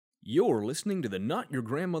You're listening to the Not Your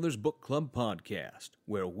Grandmother's Book Club podcast,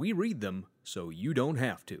 where we read them so you don't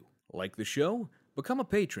have to. Like the show? Become a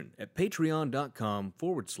patron at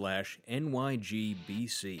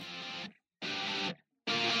patreon.com/NYGBC.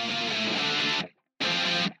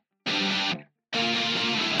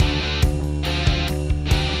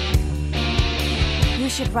 You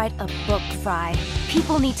should write a book, Fry.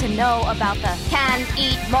 People need to know about the can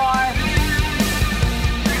eat more.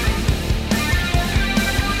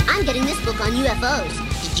 I'm getting this book on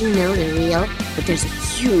UFOs. Did you know they're real? But there's a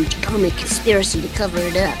huge government conspiracy to cover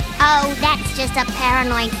it up. Oh, that's just a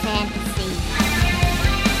paranoid fantasy.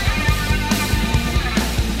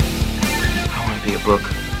 I want to be a book.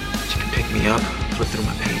 You can pick me up, flip through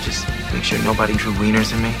my pages, make sure nobody drew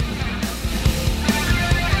wieners in me.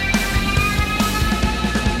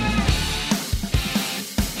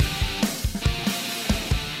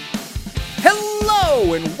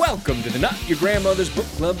 Hello and welcome to the Not Your Grandmother's Book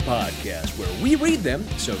Club podcast, where we read them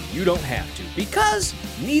so you don't have to, because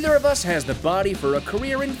neither of us has the body for a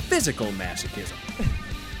career in physical masochism.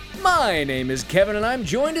 My name is Kevin, and I'm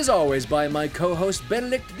joined as always by my co-host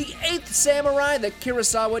Benedict, the eighth samurai that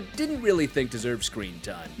Kurosawa didn't really think deserved screen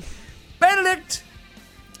time. Benedict,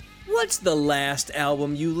 what's the last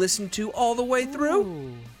album you listened to all the way through?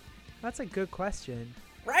 Ooh, that's a good question.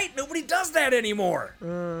 Right? Nobody does that anymore.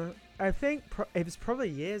 I think it was probably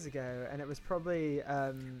years ago, and it was probably...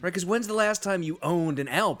 Right, because when's the last time you owned an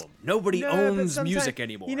album? Nobody owns music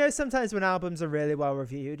anymore. You know, sometimes when albums are really well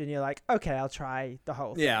reviewed, and you're like, okay, I'll try the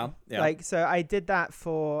whole thing. Yeah. Like, so I did that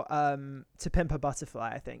for To Pimp a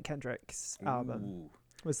Butterfly, I think, Kendrick's album.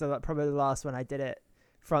 Was probably the last one I did it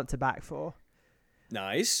front to back for.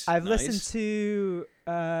 Nice. I've listened to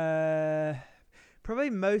probably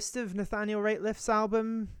most of Nathaniel Rateliff's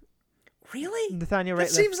album. Really? Nathaniel That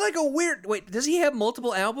Rateliff. seems like a weird... Wait, does he have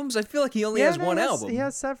multiple albums? I feel like he only has one album. He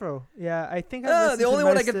has several. Yeah, I think The only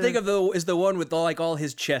one I can think of, though, is the one with all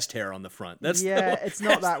his chest hair on the front. That's it's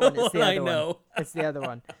not that one. It's the other I know. one. It's the other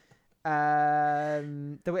one.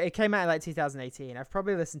 It came out in like 2018. I've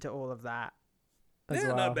probably listened to all of that as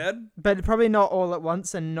well. Not bad. But probably not all at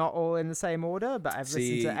once and not all in the same order, but I've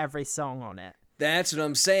listened to every song on it. That's what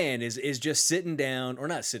I'm saying, is just sitting down, or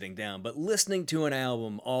not sitting down, but listening to an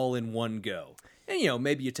album all in one go. And,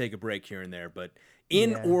 maybe you take a break here and there, but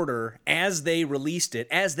in order, as they released it,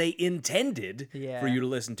 as they intended for you to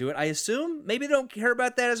listen to it. I assume maybe they don't care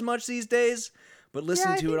about that as much these days, but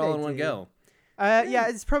listen to it all in one go.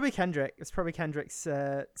 It's probably Kendrick. It's probably Kendrick's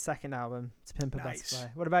second album, To Pimp a Butterfly.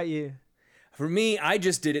 What about you? For me, I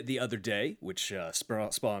just did it the other day, which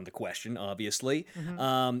spawned the question, obviously.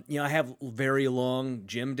 Mm-hmm. I have very long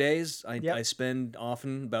gym days. I spend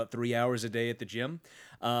often about 3 hours a day at the gym.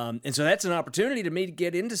 And so that's an opportunity to me to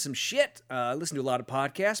get into some shit. I listen to a lot of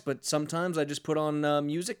podcasts, but sometimes I just put on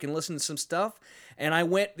music and listen to some stuff. And I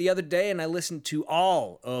went the other day and I listened to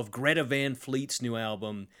all of Greta Van Fleet's new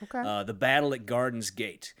album, The Battle at Garden's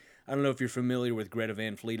Gate. I don't know if you're familiar with Greta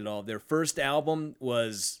Van Fleet at all. Their first album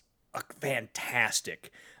was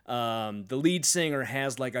fantastic. The lead singer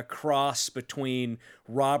has like a cross between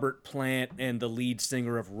Robert Plant and the lead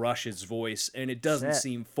singer of Rush's voice, and it doesn't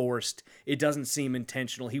seem forced. It doesn't seem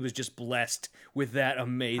intentional. He was just blessed with that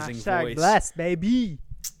amazing voice. Blessed, baby.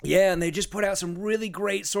 Yeah, and they just put out some really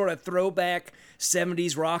great sort of throwback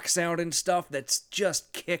 70s rock sound and stuff that's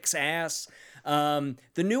just kicks ass. The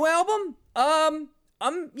new album,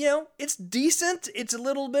 it's decent. It's a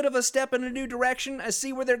little bit of a step in a new direction. I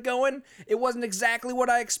see where they're going. It wasn't exactly what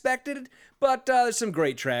I expected, but there's some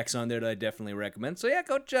great tracks on there that I definitely recommend. So yeah,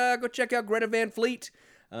 go check out Greta Van Fleet.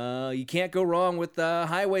 You can't go wrong with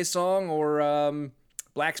Highway Song or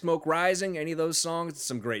Black Smoke Rising. Any of those songs, it's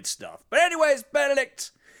some great stuff. But anyways, Benedict,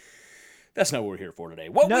 that's not what we're here for today.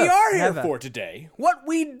 What we are here for today, what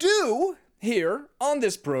we do here on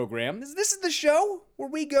this program, is this is the show where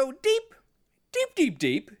we go deep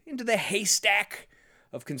into the haystack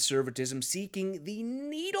of conservatism, seeking the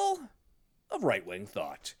needle of right-wing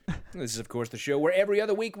thought. This is, of course, the show where every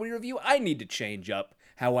other week we review. I need to change up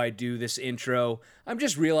how I do this intro. I'm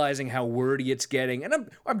just realizing how wordy it's getting, and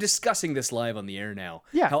I'm discussing this live on the air now.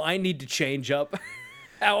 Yeah. How I need to change up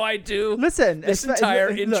how I do this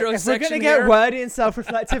entire intro if section. We're going to get wordy and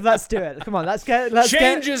self-reflective, let's do it. Come on,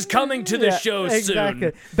 Change is coming to the show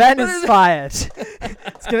exactly. soon. Ben is fired.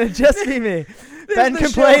 It's going to just be me. Ben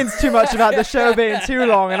complains too much about the show being too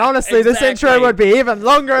long, and honestly, this intro would be even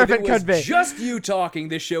longer if it could be. Just you talking,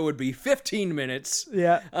 this show would be 15 minutes.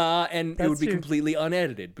 Yeah. And it would be completely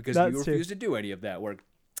unedited because you refuse to do any of that work.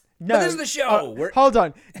 No. But this is the show. Hold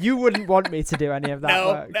on. You wouldn't want me to do any of that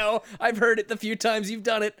work. No. I've heard it the few times you've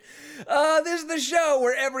done it. This is the show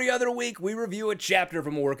where every other week we review a chapter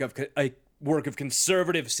from a work of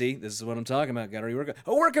conservative. See, this is what I'm talking about. Got to rework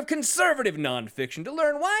a work of conservative nonfiction to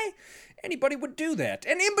learn why anybody would do that.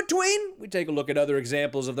 And in between, we take a look at other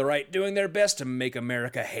examples of the right doing their best to make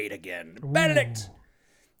America hate again. Ooh. Benedict,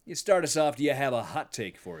 you start us off. Do you have a hot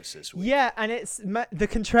take for us this week? Yeah, and it's the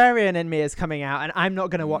contrarian in me is coming out, and I'm not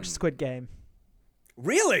going to watch Squid Game.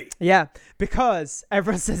 Really? Yeah, because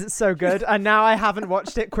everyone says it's so good, and now I haven't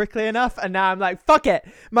watched it quickly enough, and now I'm like, fuck it.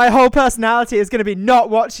 My whole personality is going to be not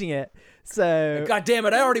watching it. So, God damn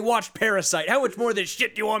it, I already watched Parasite. How much more of this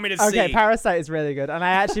shit do you want me to see? Okay, Parasite is really good, and I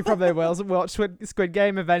actually probably will watch Squid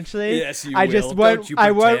Game eventually. Yes, you will. Just won't.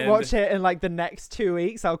 I won't watch it in like the next 2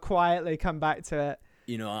 weeks. I'll quietly come back to it.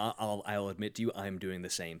 You know, I'll admit to you, I'm doing the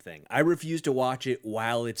same thing. I refuse to watch it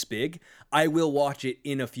while it's big. I will watch it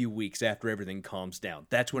in a few weeks after everything calms down.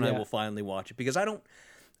 That's when I will finally watch it, because I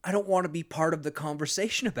don't want to be part of the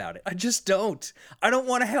conversation about it. I just don't. I don't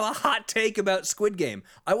want to have a hot take about Squid Game.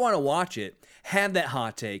 I want to watch it, have that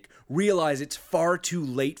hot take, realize it's far too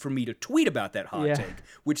late for me to tweet about that hot take,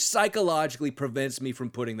 which psychologically prevents me from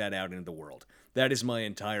putting that out into the world. That is my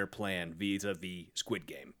entire plan vis-a-vis Squid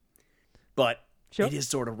Game. But it is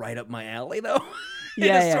sort of right up my alley, though. It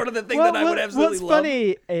is sort of the thing that I would absolutely love. What's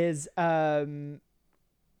funny is,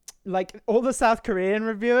 like, all the South Korean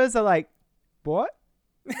reviewers are like, what?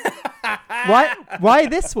 Why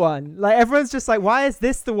this one? Like, everyone's just like, why is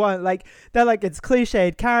this the one? Like, they're like, it's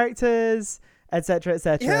cliched characters, etc.,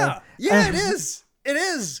 etc. Yeah, it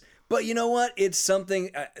is. But you know what? It's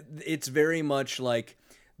something. It's very much like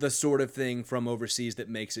the sort of thing from overseas that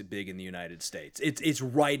makes it big in the United States. It's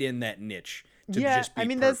right in that niche. I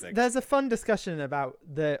mean, perfect. there's a fun discussion about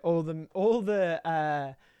all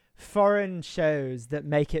the foreign shows that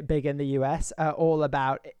make it big in the US are all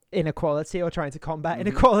about inequality or trying to combat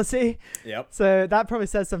inequality. Yep. So that probably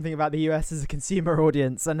says something about the US as a consumer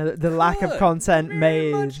audience and the lack of content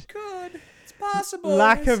made. Much could. It's possible.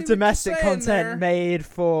 Lack of domestic content made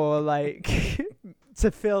for like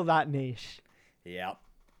to fill that niche. Yep.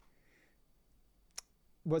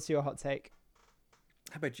 What's your hot take?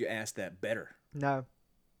 How about you ask that better? No.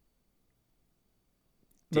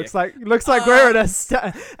 Dick. Looks like we're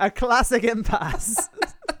at a classic impasse.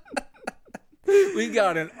 We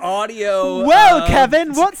got an audio. Well,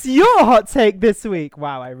 Kevin, what's your hot take this week?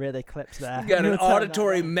 Wow, I really clipped there. We got an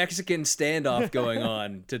auditory Mexican standoff going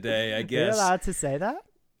on today, I guess. Are you allowed to say that?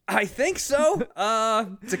 I think so.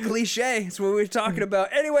 It's a cliche. It's what we're talking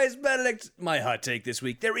about. Anyways, Benedict, my hot take this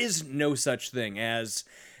week. There is no such thing as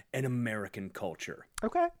an American culture.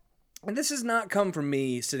 Okay. And this has not come from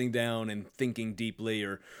me sitting down and thinking deeply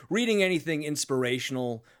or reading anything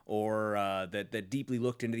inspirational or that deeply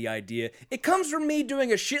looked into the idea. It comes from me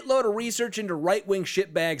doing a shitload of research into right-wing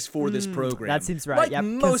shitbags for this program. That seems right. Like yep.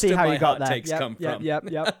 most of my hot takes come from. Yep.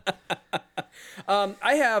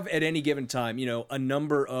 I have, at any given time, a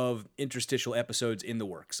number of interstitial episodes in the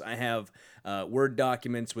works. I have Word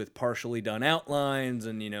documents with partially done outlines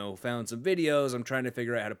and, found some videos. I'm trying to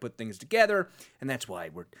figure out how to put things together. And that's why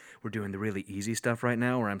we're doing the really easy stuff right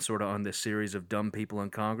now, where I'm sort of on this series of dumb people in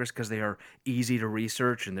Congress, because they are easy to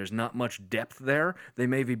research and there's not much depth there. They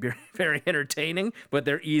may be very entertaining, but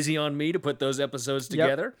they're easy on me to put those episodes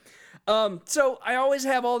together. So I always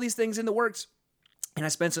have all these things in the works. And I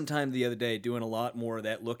spent some time the other day doing a lot more of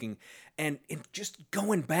that looking and just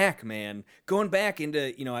going back, man. Going back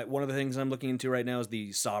into, one of the things I'm looking into right now is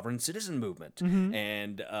the sovereign citizen movement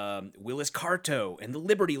and Willis Carto and the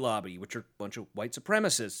Liberty Lobby, which are a bunch of white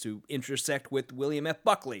supremacists who intersect with William F.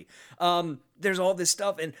 Buckley. There's all this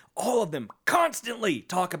stuff, and all of them constantly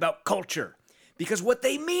talk about culture because what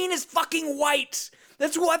they mean is fucking white.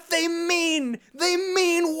 That's what they mean. They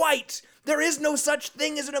mean white. There is no such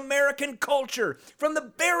thing as an American culture. From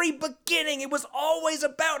the very beginning, it was always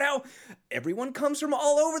about how everyone comes from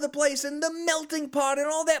all over the place and the melting pot and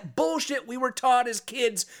all that bullshit we were taught as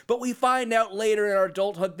kids. But we find out later in our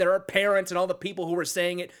adulthood that our parents and all the people who were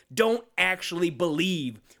saying it don't actually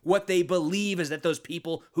believe. What they believe is that those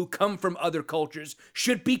people who come from other cultures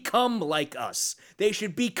should become like us. They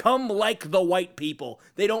should become like the white people.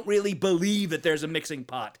 They don't really believe that there's a mixing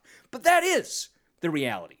pot. But that is the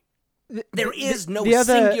reality. There is no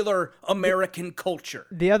singular American culture.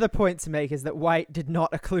 The other point to make is that white did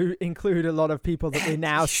not include a lot of people that we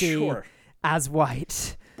now see as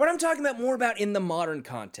white. But I'm talking about more about in the modern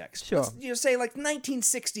context. Sure. Let's, say like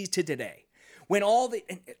 1960s to today. When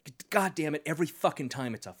God damn it, every fucking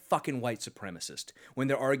time it's a fucking white supremacist when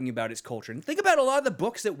they're arguing about its culture. And think about a lot of the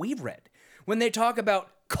books that we've read. When they talk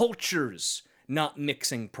about cultures, not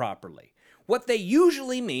mixing properly. What they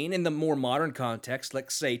usually mean in the more modern context,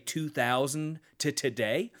 let's say 2000 to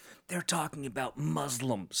today, they're talking about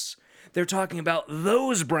Muslims. They're talking about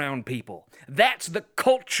those brown people. That's the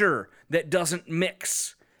culture that doesn't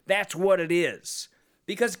mix. That's what it is.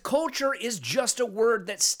 Because culture is just a word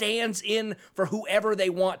that stands in for whoever they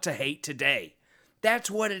want to hate today.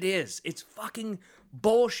 That's what it is. It's fucking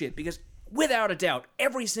bullshit because without a doubt,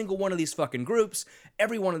 every single one of these fucking groups,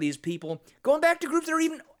 every one of these people, going back to groups that are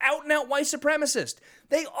even out and out white supremacist,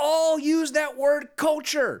 they all use that word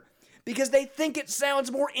culture because they think it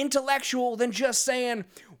sounds more intellectual than just saying,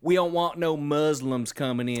 we don't want no Muslims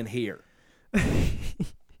coming in here.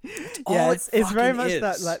 Yeah, it's very much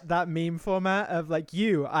that meme format of like,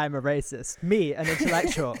 I'm a racist. Me, an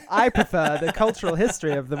intellectual. I prefer the cultural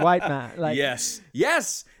history of the white man. Like,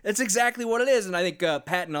 yes, that's exactly what it is. And I think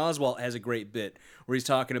Patton Oswalt has a great bit where he's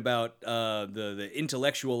talking about the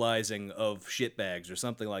intellectualizing of shitbags or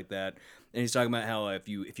something like that. And he's talking about how if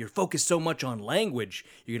you're focused so much on language,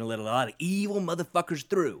 you're gonna let a lot of evil motherfuckers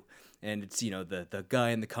through. And it's, the guy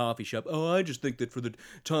in the coffee shop, I just think that for the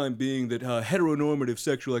time being that heteronormative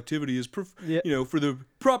sexual activity is, for the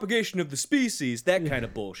propagation of the species, that kind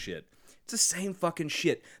of bullshit. It's the same fucking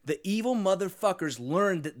shit. The evil motherfuckers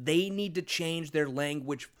learned that they need to change their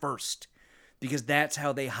language first because that's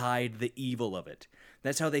how they hide the evil of it.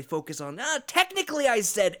 That's how they focus on, technically I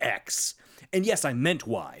said X. And yes, I meant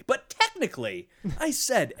Y, but technically I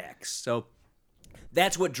said X. So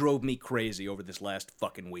that's what drove me crazy over this last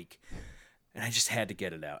fucking week. And I just had to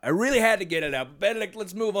get it out. I really had to get it out. Benedict,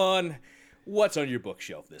 let's move on. What's on your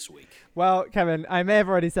bookshelf this week? Well, Kevin, I may have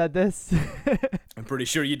already said this. I'm pretty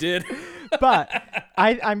sure you did. But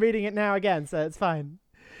I'm reading it now again, so it's fine.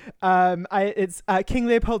 It's King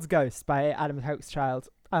Leopold's Ghost by Adam Hochschild,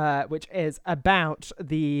 which is about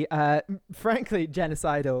the, frankly,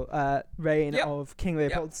 genocidal reign of King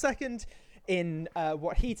Leopold II. In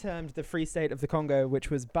what he termed the Free State of the Congo, which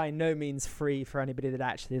was by no means free for anybody that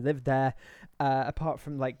actually lived there, apart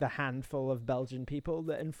from like the handful of Belgian people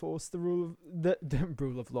that enforced the rule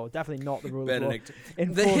of law. Definitely not the rule Benedict, of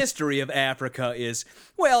law. The history of Africa is,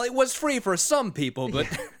 well, it was free for some people, but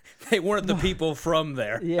they weren't the people from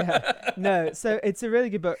there. No. So it's a really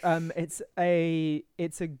good book. It's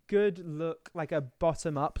a good look, like a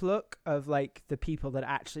bottom up look of like the people that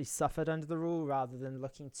actually suffered under the rule, rather than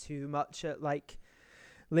looking too much at like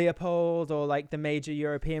Leopold or like the major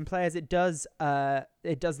European players. It does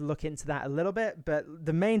look into that a little bit, but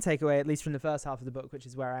the main takeaway, at least from the first half of the book, which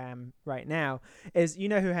is where I am right now, is who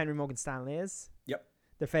Henry Morgan Stanley is? Yep.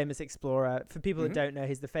 The famous explorer. For people that don't know,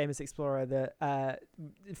 he's the famous explorer that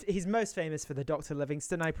he's most famous for the Dr.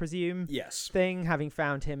 Livingstone, I presume. Yes. Thing, having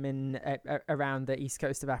found him in around the east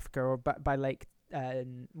coast of Africa or by Lake.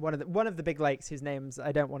 One of the big lakes whose names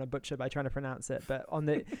I don't want to butcher by trying to pronounce it, but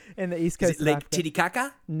in the east coast is it of Lake Africa.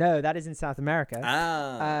 Titicaca? No, that is in South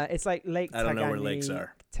America. It's like Lake I don't know where lakes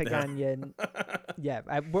are. Taganyan.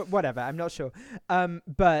 Whatever. I'm not sure.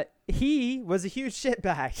 But he was a huge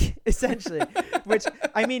shitbag, essentially. Which,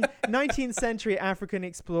 I mean, 19th century African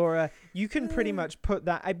explorer, you can pretty much put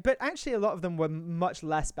that. But actually, a lot of them were much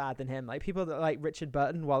less bad than him. Like people that like Richard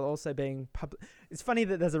Burton, while also being It's funny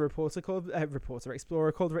that there's a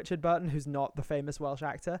explorer called Richard Burton, who's not the famous Welsh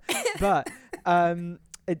actor. But I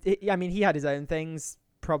mean, he had his own things,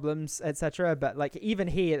 problems, etc. But like even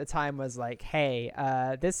he at the time was like, hey,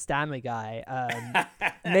 this Stanley guy,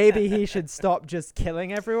 maybe he should stop just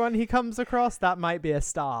killing everyone he comes across. That might be a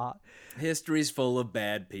start. History's full of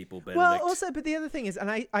bad people, Benedict. Well, also, but the other thing is,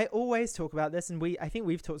 and I always talk about this, and I think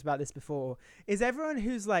we've talked about this before, is everyone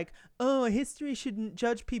who's like, oh, history shouldn't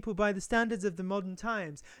judge people by the standards of the modern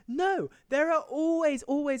times. No, there are always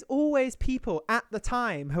people at the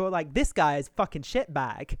time who are like, this guy is fucking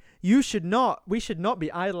shitbag. We should not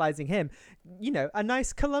be idolizing him. You know, a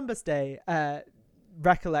nice Columbus Day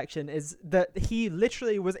recollection is that he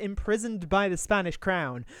literally was imprisoned by the Spanish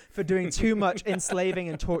crown for doing too much enslaving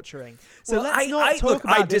and torturing. So let's not talk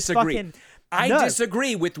about this fucking... I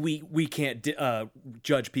disagree with we can't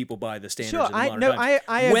judge people by the standards of the modern times.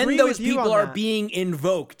 I agree when those with you people on are that. being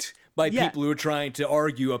invoked by people who are trying to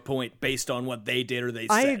argue a point based on what they did or they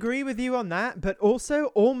said. I agree with you on that, but also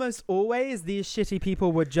almost always these shitty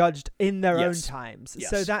people were judged in their own times. Yes.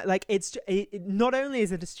 So that like it not only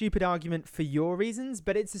is it a stupid argument for your reasons,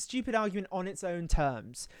 but it's a stupid argument on its own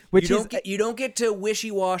terms. Which you don't get to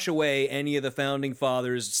wishy-wash away any of the founding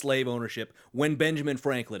fathers' slave ownership when Benjamin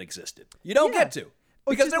Franklin existed. You don't get to.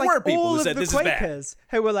 Because there were people who said this is bad. All of the Quakers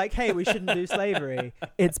who were like, hey, we shouldn't do slavery.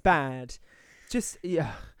 It's bad. Just,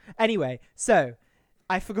 yeah. Anyway, so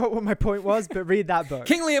I forgot what my point was, but read that book.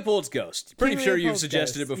 King Leopold's Ghost. Pretty King sure Leopold's you've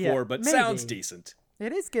suggested Ghost. it before, Yeah, but maybe. sounds decent.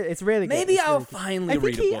 It is good. It's really good. Maybe It's I'll really good. finally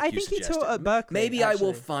read a book I you think suggested. he taught at Berkeley. Maybe I will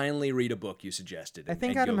actually. finally read a book you suggested. I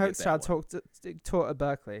think and Adam go get that Hochschild one. taught at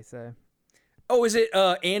Berkeley, so. Oh, is it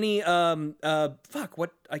Annie? Fuck,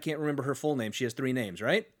 what? I can't remember her full name. She has 3 names,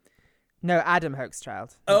 right? No, Adam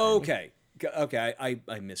Hochschild. Oh, okay. Okay,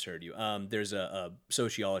 I misheard you. There's a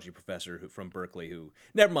sociology professor from Berkeley who...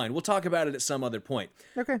 Never mind, we'll talk about it at some other point.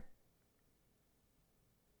 Okay.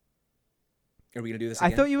 Are we going to do this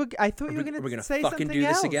again? I thought you were going Are we to gonna say fucking something do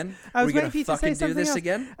else. this again? I Are was we waiting going for to you to say fucking do something this else.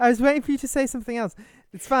 again? I was waiting for you to say something else.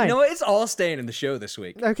 It's fine. You know what? It's all staying in the show this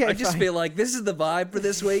week. Okay, I just fine. feel like this is the vibe for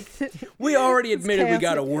this week. We already admitted we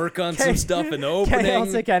got to work on some stuff in the opening.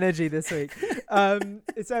 Chaotic energy this week.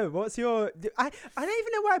 So, what's your... I don't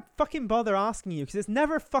even know why I fucking bother asking you, because it's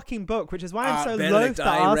never a fucking book, which is why I'm so Benedict, loath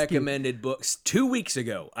to I ask recommended books. 2 weeks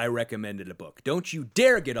ago, I recommended a book. Don't you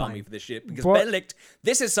dare get on me for this shit, because What? Benedict,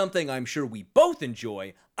 this is something I'm sure we both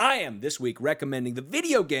enjoy. I am this week recommending the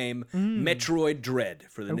video game Metroid Dread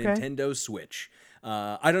for the Okay. Nintendo Switch.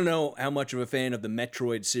 I don't know how much of a fan of the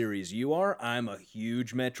Metroid series you are. I'm a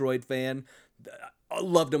huge Metroid fan. I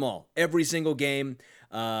loved them all. Every single game.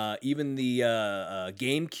 Even the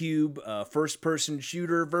GameCube first-person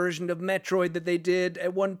shooter version of Metroid that they did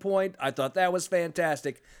at one point. I thought that was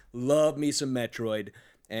fantastic. Love me some Metroid.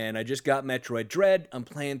 And I just got Metroid Dread. I'm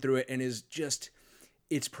playing through it, and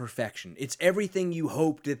it's perfection. It's everything you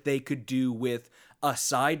hoped that they could do with a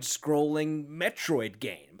side-scrolling Metroid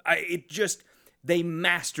game. They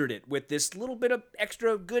mastered it with this little bit of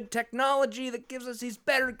extra good technology that gives us these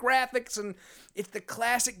better graphics, and it's the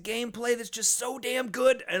classic gameplay that's just so damn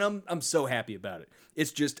good, and I'm so happy about it.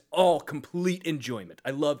 It's just all complete enjoyment. I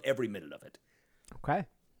love every minute of it. Okay.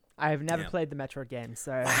 I have never Yeah. played the Metroid game,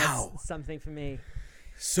 so Wow. that's something for me.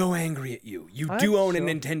 So angry at you. You I'm do own sure.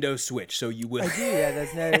 a Nintendo Switch, so you will. I do, yeah.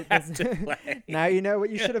 There's no... play. Now you know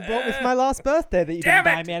what you should have bought with my last birthday that you Damn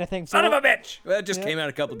didn't buy it! me anything for. Son of a bitch! Well, it just came out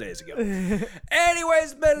a couple days ago.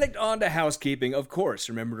 Anyways, Benedict, on to housekeeping. Of course,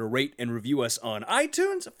 remember to rate and review us on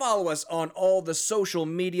iTunes. Follow us on all the social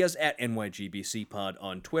medias at NYGBC Pod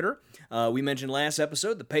on Twitter. We mentioned last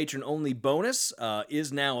episode the patron-only bonus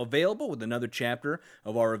is now available with another chapter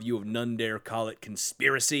of our review of None Dare Call It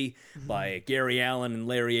Conspiracy by Gary Allen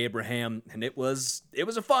and Larry Abraham. And it was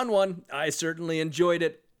a fun one. I certainly enjoyed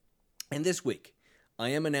it. And this week, I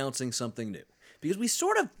am announcing something new, because we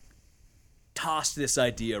sort of tossed this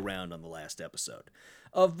idea around on the last episode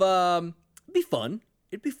of it'd be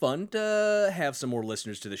fun to have some more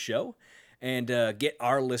listeners to the show and get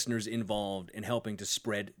our listeners involved in helping to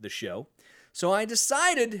spread the show. So I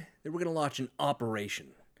decided that we're going to launch an operation.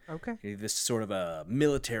 Okay. This sort of a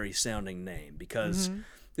military sounding name, because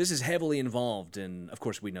this is heavily involved in, of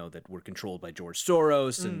course, we know that we're controlled by George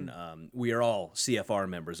Soros, and we are all CFR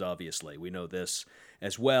members, obviously. We know this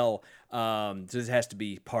as well. So this has to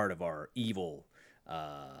be part of our evil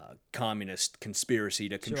communist conspiracy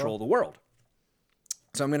to control the world.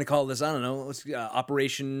 So I'm going to call this, I don't know,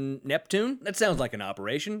 Operation Neptune. That sounds like an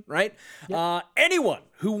operation, right? Yep. Anyone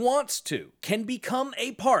who wants to can become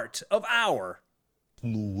a part of our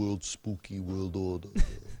New World Spooky World Order.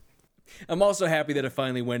 I'm also happy that I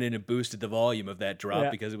finally went in and boosted the volume of that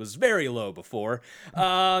drop because it was very low before.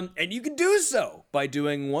 And you can do so by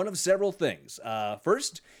doing one of several things.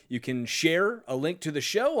 First, you can share a link to the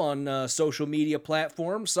show on social media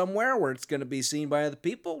platforms somewhere where it's going to be seen by other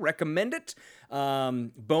people. Recommend it.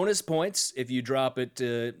 Bonus points if you drop it,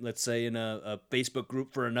 let's say, in a Facebook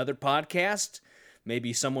group for another podcast.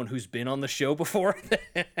 Maybe someone who's been on the show before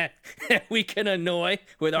that we can annoy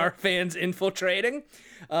with our fans infiltrating.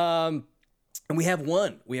 And we have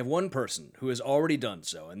one person who has already done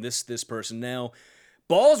so. And this person now,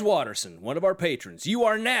 Balls Watterson, one of our patrons, you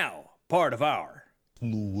are now part of our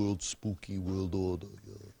New World Spooky World Order.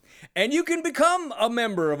 And you can become a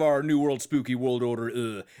member of our New World Spooky World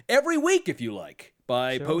Order every week if you like.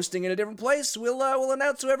 By posting in a different place, we'll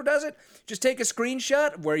announce whoever does it. Just take a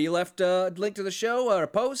screenshot of where you left a link to the show or a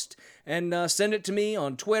post and send it to me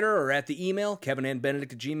on Twitter or at the email,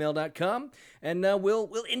 kevinandbenedict@gmail.com, and we'll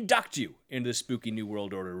induct you into the Spooky New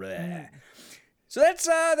World Order. So that's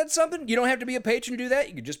something. You don't have to be a patron to do that.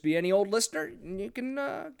 You could just be any old listener, and you can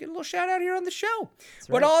get a little shout out here on the show.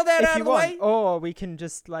 But all that out of the way. Or we can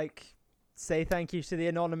just say thank you to the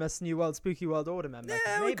anonymous New World Spooky World Order member.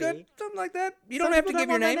 Yeah, we could. Something like that. You Some don't have to people give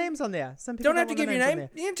your want their name. names on there. Some people Don't have to give your name.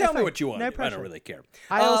 You can tell me what you want. No I pressure. don't really care.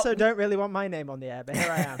 I also don't really want my name on the air, but here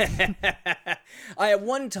I am. I have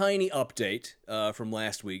one tiny update from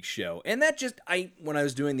last week's show, and that when I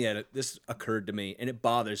was doing the edit, this occurred to me, and it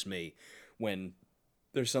bothers me when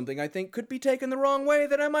there's something I think could be taken the wrong way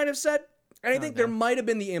that I might have said. And I think there might have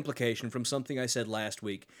been the implication from something I said last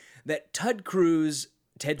week that Ted Cruz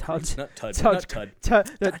would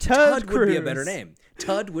be a better name.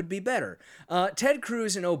 Tud would be better. Ted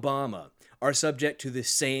Cruz and Obama are subject to the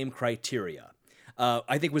same criteria.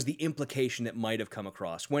 I think was the implication that might have come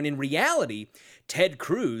across, when in reality, Ted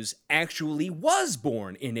Cruz actually was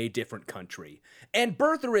born in a different country. And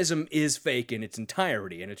birtherism is fake in its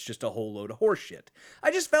entirety, and it's just a whole load of horseshit.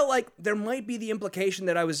 I just felt like there might be the implication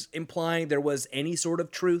that I was implying there was any sort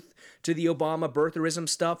of truth to the Obama birtherism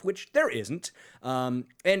stuff, which there isn't. And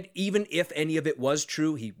even if any of it was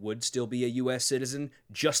true, he would still be a U.S. citizen,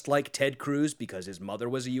 just like Ted Cruz, because his mother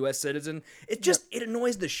was a U.S. citizen. It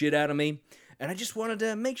annoys the shit out of me. And I just wanted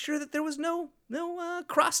to make sure that there was no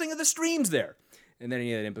crossing of the streams there. And then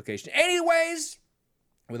any of that implication. Anyways,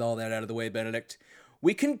 with all that out of the way, Benedict,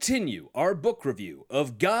 we continue our book review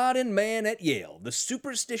of God and Man at Yale, The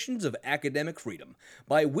Superstitions of Academic Freedom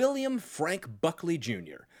by William Frank Buckley,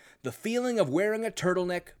 Jr., The Feeling of Wearing a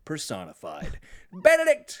Turtleneck Personified.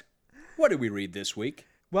 Benedict, what did we read this week?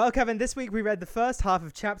 Well, Kevin, this week we read the first half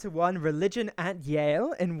of Chapter 1, Religion at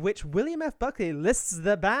Yale, in which William F. Buckley lists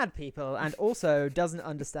the bad people and also doesn't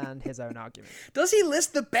understand his own argument. Does he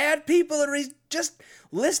list the bad people, or does he just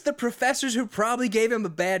list the professors who probably gave him a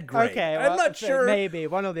bad grade? Okay, well, I'm not sure. Maybe,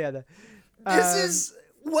 one or the other.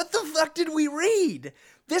 What the fuck did we read?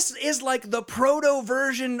 This is like the proto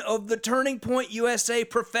version of the Turning Point USA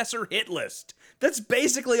Professor Hit List. That's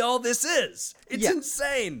basically all this is. It's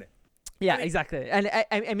insane. Yeah, exactly. And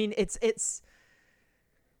I mean, it's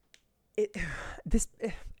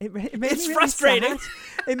frustrating.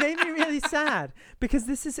 It made me really sad because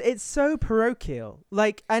it's so parochial.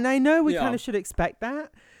 Like, and I know we kind of should expect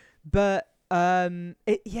that, but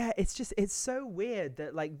it's so weird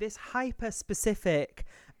that like this hyper specific,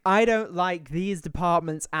 I don't like these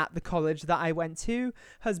departments at the college that I went to,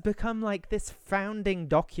 has become like this founding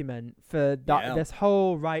document for this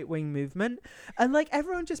whole right-wing movement. And like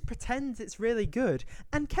everyone just pretends it's really good.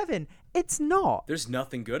 And Kevin, it's not. There's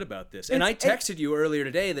nothing good about this. And I texted you earlier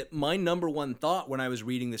today that my number one thought when I was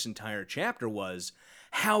reading this entire chapter was,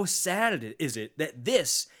 how sad is it that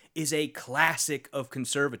this is a classic of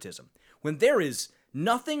conservatism, when there is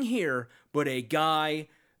nothing here but a guy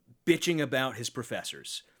bitching about his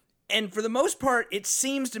professors. And for the most part, it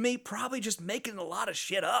seems to me probably just making a lot of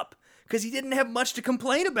shit up because he didn't have much to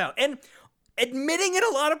complain about. And admitting in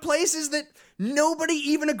a lot of places that nobody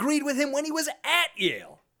even agreed with him when he was at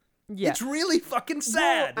Yale. Yeah. It's really fucking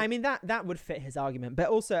sad. Well, I mean, that would fit his argument. But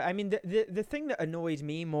also, I mean, the thing that annoyed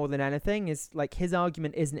me more than anything is, like, his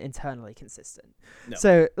argument isn't internally consistent. No.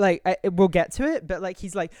 So, like, we'll get to it, but, like,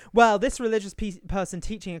 he's like, well, this religious person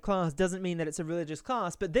teaching a class doesn't mean that it's a religious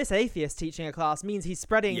class, but this atheist teaching a class means he's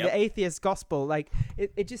spreading the atheist gospel. Like,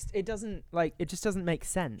 it just doesn't make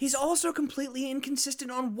sense. He's also completely inconsistent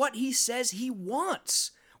on what he says he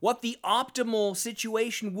wants. What the optimal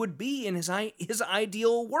situation would be in his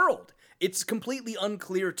ideal world. It's completely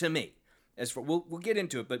unclear to me. We'll get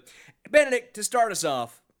into it, but Benedict, to start us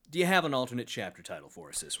off, do you have an alternate chapter title for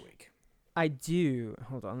us this week? I do.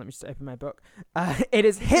 Hold on, let me just open my book. It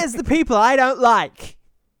is Here's the People I Don't Like.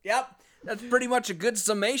 Yep, that's pretty much a good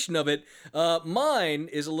summation of it. Mine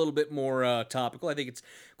is a little bit more topical. I think it's,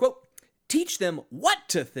 quote, teach them what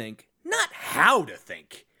to think, not how to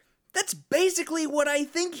think. That's basically what I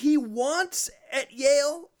think he wants at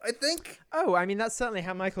Yale, I think. Oh, I mean, that's certainly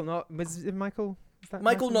how Michael Knowles...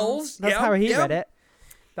 Michael Knowles? That's how he read it.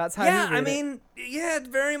 That's how he read it. Yeah, I mean, it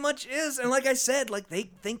very much is. And like I said, like they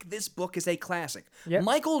think this book is a classic. Yep.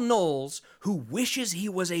 Michael Knowles, who wishes he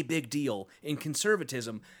was a big deal in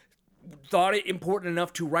conservatism, thought it important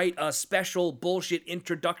enough to write a special bullshit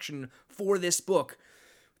introduction for this book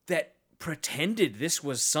that pretended this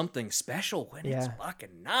was something special when it's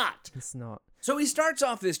fucking not. It's not. So he starts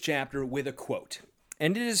off this chapter with a quote,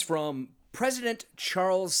 and it is from President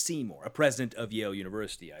Charles Seymour, a president of Yale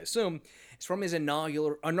University, I assume. It's from his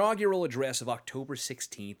inaugural address of October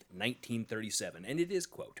 16th, 1937, and it is,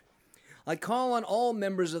 quote, I call on all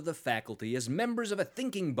members of the faculty as members of a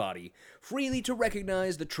thinking body freely to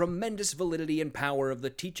recognize the tremendous validity and power of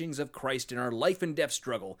the teachings of Christ in our life and death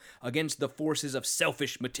struggle against the forces of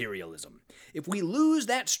selfish materialism. If we lose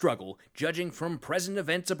that struggle, judging from present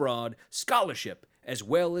events abroad, scholarship as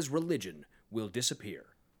well as religion will disappear.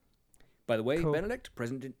 By the way, cool. Benedict,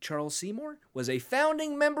 President Charles Seymour, was a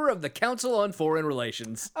founding member of the Council on Foreign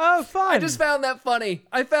Relations. Oh, fun! I just found that funny.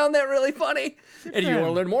 I found that really funny. And if you want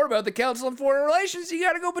to learn more about the Council on Foreign Relations, you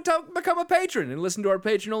got to go become a patron and listen to our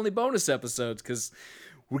patron-only bonus episodes, because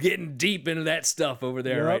we're getting deep into that stuff over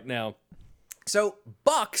there right now. So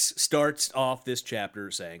Bucks starts off this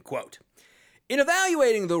chapter saying, quote, "In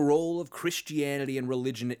evaluating the role of Christianity and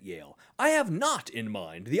religion at Yale, I have not in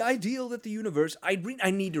mind the ideal that the universe..." I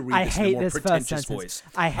need to read this in a more pretentious voice.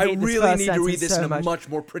 I really need to read this in a much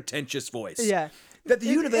more pretentious voice. Yeah. That the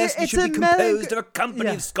university should be composed of a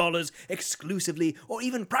company of scholars exclusively or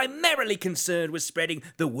even primarily concerned with spreading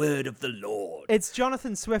the word of the Lord. It's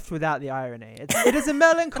Jonathan Swift without the irony. It is a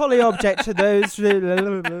melancholy object to those...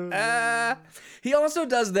 He also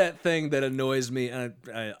does that thing that annoys me, and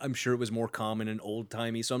I'm sure it was more common and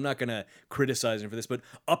old-timey, so I'm not going to criticize him for this, but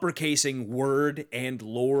uppercasing word and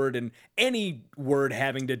Lord and any word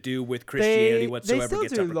having to do with Christianity whatsoever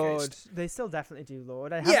gets uppercased. Lord. They still definitely do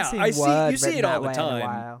Lord. I haven't seen word you see it all the in a time.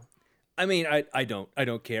 while. I mean, I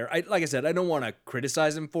don't care. Like I said, I don't want to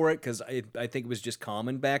criticize him for it because I think it was just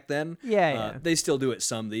common back then. Yeah. They still do it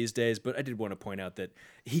some these days, but I did want to point out that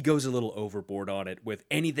he goes a little overboard on it with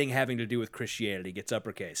anything having to do with Christianity gets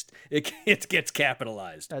uppercased. It gets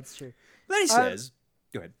capitalized. That's true. Then he says,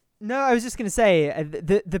 go ahead. No, I was just going to say,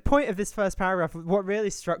 the point of this first paragraph, what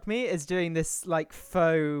really struck me is doing this like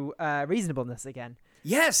faux reasonableness again.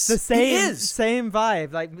 Yes, the same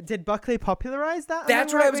vibe. Like, did Buckley popularize that?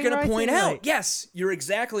 That's what I was going to point out. Yes, you're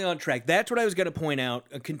exactly on track. That's what I was going to point out,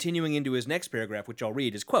 continuing into his next paragraph, which I'll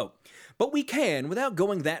read, is, quote, "But we can, without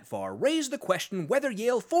going that far, raise the question whether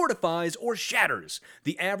Yale fortifies or shatters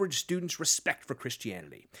the average student's respect for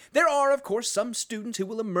Christianity. There are, of course, some students who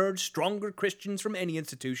will emerge stronger Christians from any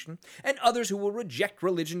institution, and others who will reject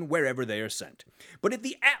religion wherever they are sent. But if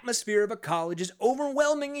the atmosphere of a college is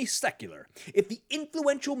overwhelmingly secular, if the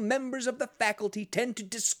influential members of the faculty tend to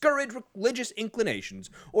discourage religious inclinations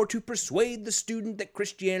or to persuade the student that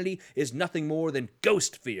Christianity is nothing more than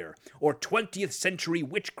ghost fear or 20th century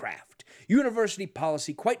witchcraft, university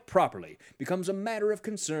policy quite properly becomes a matter of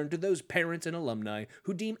concern to those parents and alumni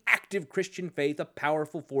who deem active Christian faith a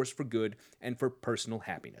powerful force for good and for personal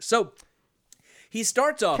happiness." So he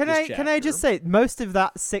starts off this chapter. Can I just say, most of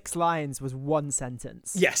that 6 lines was one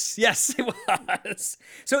sentence. Yes, it was.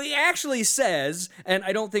 So he actually says, and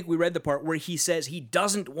I don't think we read the part where he says he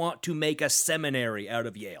doesn't want to make a seminary out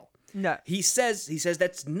of Yale. No. He says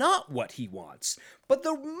that's not what he wants. But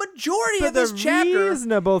the majority of this chapter... the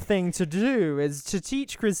reasonable thing to do is to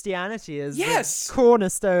teach Christianity as the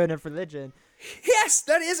cornerstone of religion. Yes,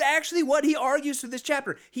 that is actually what he argues through this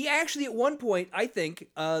chapter. He actually, at one point, I think,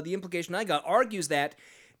 the implication I got, argues that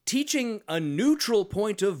teaching a neutral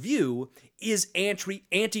point of view is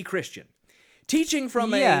anti-Christian. Teaching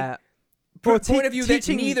from a point of view that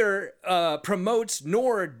neither promotes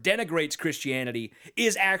nor denigrates Christianity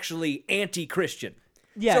is actually anti-Christian.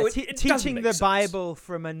 Yeah, so teaching the Bible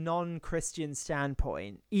from a non-Christian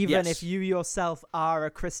standpoint, even if you yourself are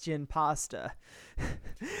a Christian pastor,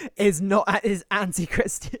 is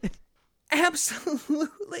anti-Christian.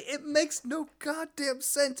 Absolutely. It makes no goddamn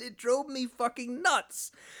sense. It drove me fucking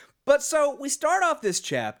nuts. But so we start off this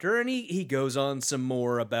chapter, and he goes on some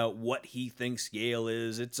more about what he thinks Yale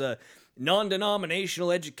is. It's a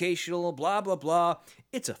non-denominational, educational, blah, blah, blah.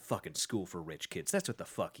 It's a fucking school for rich kids. That's what the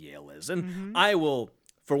fuck Yale is. And I will...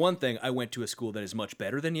 For one thing, I went to a school that is much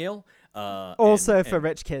better than Yale. For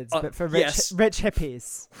rich kids, but for rich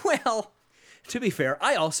hippies. Well, to be fair,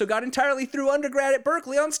 I also got entirely through undergrad at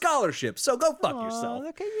Berkeley on scholarship, so go fuck yourself.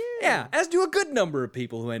 Look at you. Yeah, as do a good number of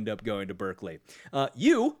people who end up going to Berkeley.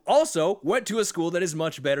 You also went to a school that is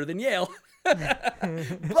much better than Yale.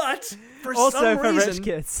 But for some reason... rich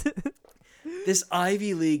kids. this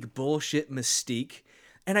Ivy League bullshit mystique...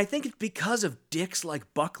 And I think it's because of dicks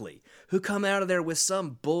like Buckley, who come out of there with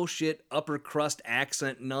some bullshit upper crust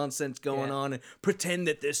accent nonsense going on and pretend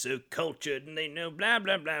that they're so cultured and they know blah,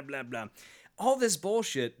 blah, blah, blah, blah. All this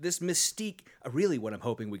bullshit, this mystique, really what I'm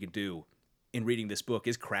hoping we can do in reading this book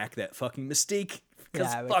is crack that fucking mystique.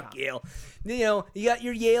 Because fuck Yale. You know, you got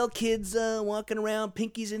your Yale kids walking around,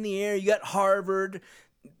 pinkies in the air. You got Harvard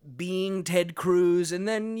being Ted Cruz. And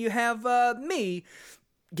then you have me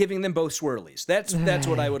giving them both swirlies. That's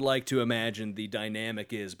what I would like to imagine the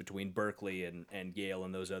dynamic is between Berkeley and Yale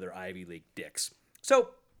and those other Ivy League dicks.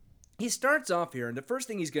 So he starts off here, and the first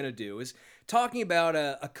thing he's going to do is talking about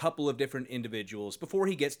a couple of different individuals before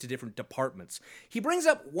he gets to different departments. He brings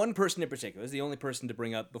up one person in particular. This is the only person to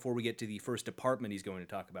bring up before we get to the first department he's going to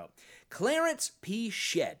talk about. Clarence P.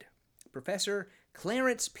 Shedd. Professor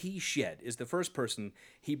Clarence P. Shedd is the first person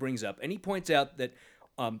he brings up, and he points out that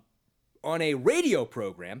on a radio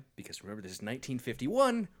program, because remember this is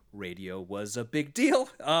 1951, radio was a big deal,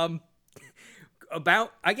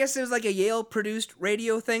 about, I guess it was like a Yale-produced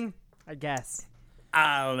radio thing? I guess.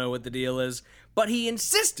 I don't know what the deal is, but he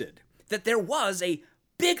insisted that there was a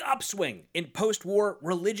big upswing in post-war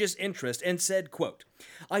religious interest and said, quote,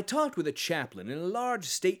 "I talked with a chaplain in a large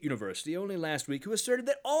state university only last week who asserted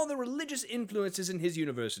that all the religious influences in his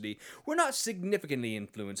university were not significantly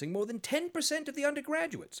influencing more than 10% of the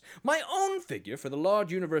undergraduates. My own figure for the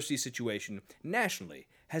large university situation nationally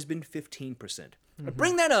has been 15%. I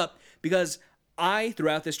bring that up because I,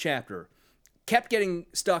 throughout this chapter, kept getting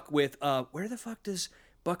stuck with, where the fuck does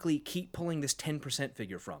Buckley keep pulling this 10%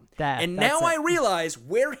 figure from? Now I realize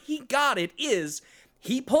where he got it is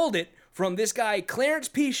he pulled it from this guy, Clarence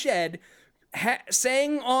P. Shedd,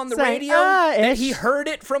 saying on the radio that he heard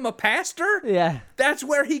it from a pastor. Yeah. That's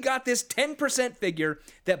where he got this 10% figure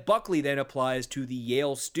that Buckley then applies to the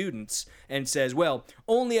Yale students and says, well,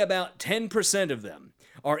 only about 10% of them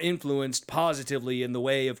are influenced positively in the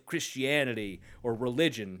way of Christianity or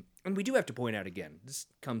religion. And we do have to point out again, this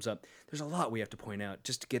comes up, there's a lot we have to point out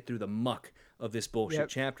just to get through the muck of this bullshit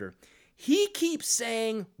chapter. He keeps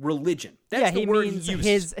saying religion. That's the word he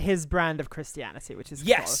uses. His brand of Christianity, which is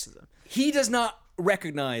yes. Catholicism. He does not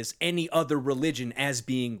recognize any other religion as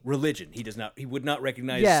being religion. He would not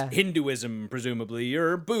recognize Hinduism, presumably,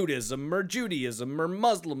 or Buddhism, or Judaism, or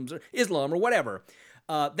Muslims, or Islam, or whatever.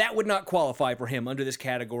 That would not qualify for him under this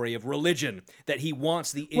category of religion that he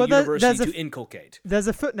wants the university to inculcate. There's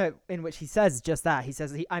a footnote in which he says just that. He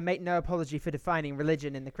says, I make no apology for defining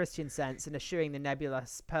religion in the Christian sense and eschewing the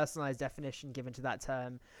nebulous, personalized definition given to that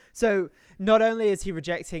term. So not only is he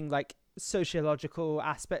rejecting, like, sociological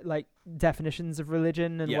aspect, like definitions of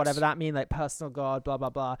religion and whatever that mean, like personal God, blah blah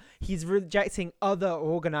blah, he's rejecting other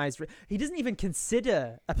organized he doesn't even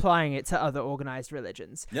consider applying it to other organized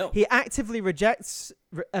religions. No, he actively rejects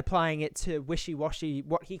applying it to wishy-washy,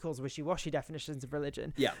 what he calls wishy-washy definitions of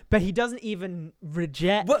religion. But he doesn't even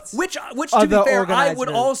reject which to be fair I would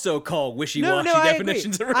also call wishy-washy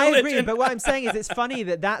definitions of religion. I agree, but what I'm saying is it's funny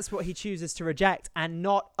that that's what he chooses to reject and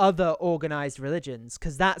not other organized religions,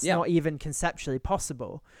 because that's not even conceptually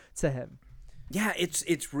possible to him. Yeah,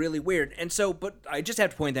 it's really weird. And so, but I just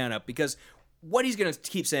have to point that out because what he's going to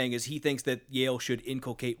keep saying is he thinks that Yale should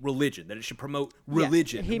inculcate religion, that it should promote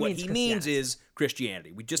religion. What he means is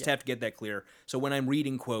Christianity. We just have to get that clear. So when I'm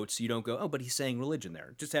reading quotes, you don't go, oh, but he's saying religion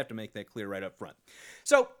there. Just have to make that clear right up front.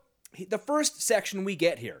 So the first section we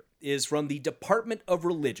get here is from the Department of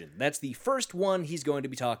Religion. That's the first one he's going to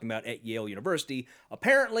be talking about at Yale University.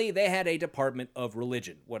 Apparently, they had a Department of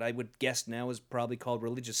Religion. What I would guess now is probably called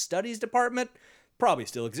Religious Studies Department. Probably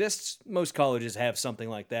still exists. Most colleges have something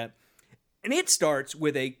like that. And it starts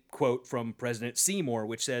with a quote from President Seymour,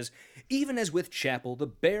 which says, "Even as with chapel, the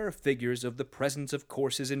bare figures of the presence of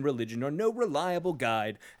courses in religion are no reliable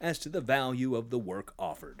guide as to the value of the work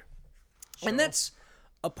offered." Sure. And that's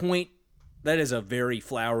a point that is a very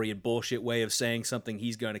flowery and bullshit way of saying something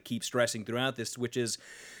he's going to keep stressing throughout this, which is,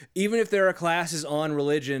 even if there are classes on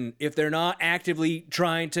religion, if they're not actively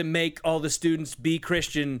trying to make all the students be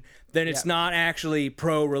Christian, then it's not actually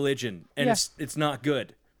pro-religion, and it's not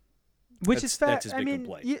good. Which is fair. That's his big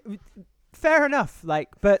complaint. Fair enough. Like,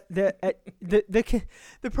 but the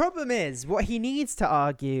problem is, what he needs to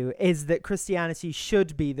argue is that Christianity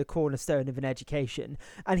should be the cornerstone of an education,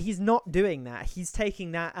 and he's not doing that. He's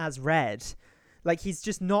taking that as read. Like, he's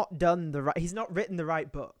just not done the right. He's not written the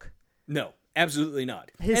right book. No, absolutely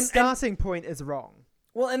not. His starting point is wrong.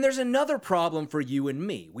 Well, and there's another problem for you and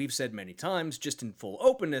me. We've said many times, just in full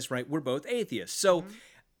openness, right? We're both atheists, so. Mm-hmm.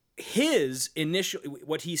 His initial,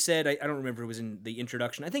 what he said, I don't remember if it was in the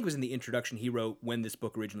introduction. I think it was in the introduction he wrote when this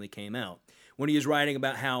book originally came out, when he was writing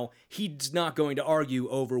about how he's not going to argue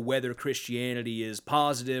over whether Christianity is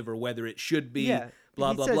positive or whether it should be,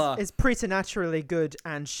 blah, blah, blah. It's preternaturally good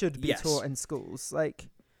and should be taught in schools. Like,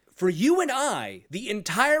 for you and I, the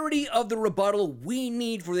entirety of the rebuttal we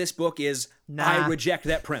need for this book is, I reject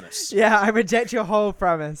that premise. Yeah, I reject your whole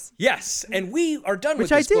premise. Yes, and we are done with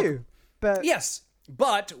this book. Which I do, but... Yes.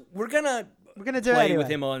 But we're gonna do play anyway. with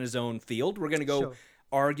him on his own field. We're gonna go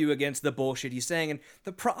argue against the bullshit he's saying. And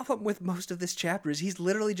the problem with most of this chapter is he's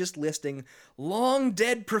literally just listing long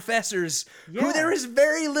dead professors who there is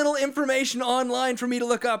very little information online for me to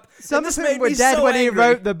look up. Some of them were dead when he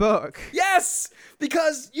wrote the book. Yes,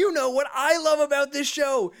 because you know what I love about this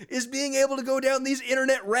show is being able to go down these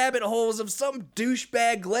internet rabbit holes of some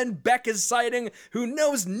douchebag Glenn Beck is citing who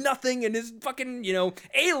knows nothing and is fucking,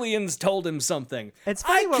 aliens told him something. I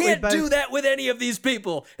can't do that with any of these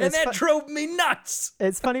people, and that drove me nuts.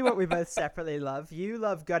 It's funny what we both separately love. You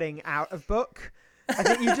love gutting out of book, I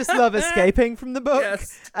think you just love escaping from the book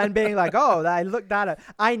Yes. and being like, oh, I looked that up.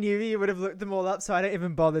 I knew you would have looked them all up, so I don't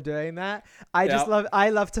even bother doing that. I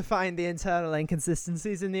love to find the internal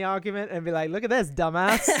inconsistencies in the argument and be like, look at this,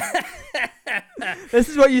 dumbass. This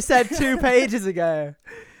is what you said 2 pages ago.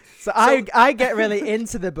 So I get really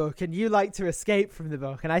into the book and you like to escape from the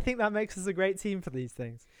book. And I think that makes us a great team for these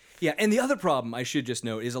things. Yeah, and the other problem I should just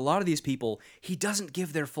note is a lot of these people, he doesn't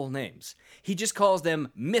give their full names. He just calls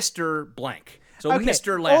them Mr. Blank. So Okay,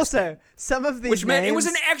 Mr. Last also, name. some of these Which meant it was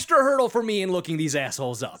an names- extra hurdle for me in looking these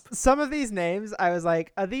assholes up. Some of these names, I was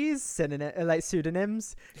like, are these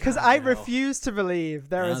pseudonyms? Because I refuse to believe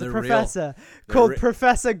there is a they're real. professor They're called re-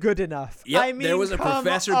 Professor Goodenough. Yep, I mean, there was a come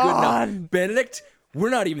Professor on. Goodenough. Benedict, we're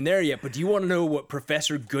not even there yet, but do you want to know what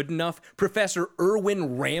Professor Goodenough, Professor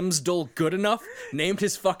Irwin Ramsdell Goodenough, named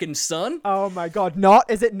his fucking son? Oh my god, not?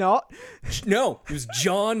 Is it not? No, it was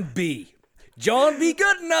John B. John B.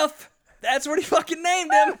 Goodenough. That's what he fucking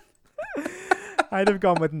named him. I'd have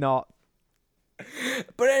gone with not.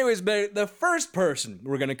 But anyways, the first person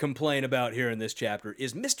we're going to complain about here in this chapter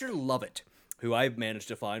is Mr. Lovett, who I've managed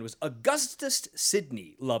to find was Augustus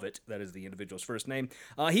Sidney Lovett. That is the individual's first name.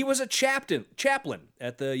 He was a chaplain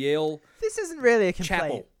at the Yale. This isn't really a complaint,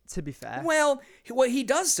 Chapel. to be fair. Well, what he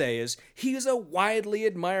does say is he was a widely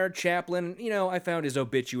admired chaplain. You know, I found his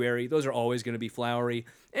obituary. Those are always going to be flowery.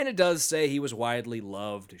 And it does say he was widely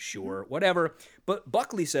loved, sure, whatever. But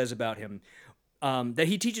Buckley says about him that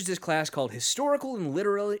he teaches this class called Historical and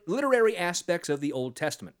Literary Aspects of the Old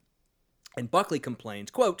Testament. And Buckley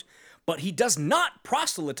complains, quote, but he does not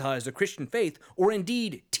proselytize the Christian faith or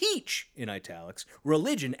indeed teach, in italics,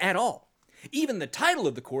 religion at all. Even the title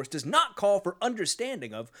of the course does not call for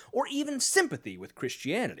understanding of or even sympathy with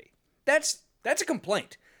Christianity. That's a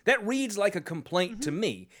complaint. That reads like a complaint to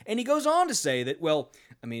me. And he goes on to say that, well,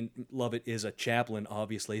 I mean, Lovett is a chaplain,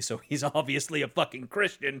 obviously, so he's obviously a fucking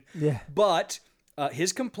Christian. Yeah. But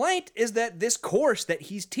his complaint is that this course that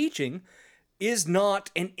he's teaching is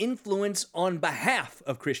not an influence on behalf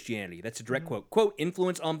of Christianity. That's a direct quote. Quote,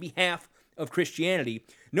 influence on behalf of Christianity.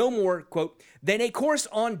 No more, quote, than a course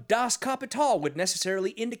on Das Kapital would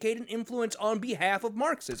necessarily indicate an influence on behalf of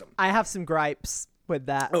Marxism. I have some gripes with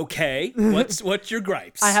that. Okay, what's your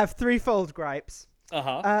gripes? I have threefold gripes.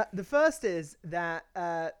 Uh-huh. The first is that,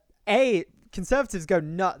 conservatives go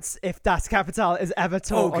nuts if Das Kapital is ever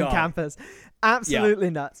taught on God. campus.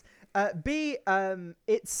 Absolutely nuts. B,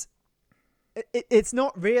 it's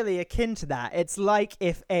not really akin to that. It's like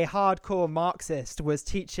if a hardcore Marxist was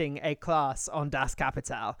teaching a class on Das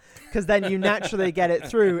Kapital, because then you naturally get it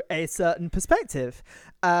through a certain perspective.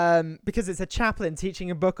 Because it's a chaplain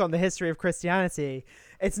teaching a book on the history of Christianity.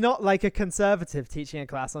 It's not like a conservative teaching a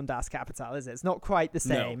class on Das Kapital, is it? It's not quite the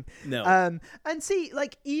same. No. And see,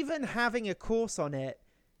 like, even having a course on it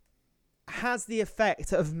has the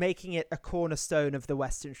effect of making it a cornerstone of the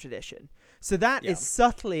Western tradition. So that is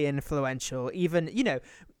subtly influential. Even, you know,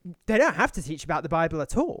 they don't have to teach about the Bible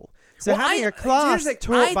at all. So having a class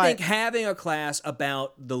taught by... I think having a class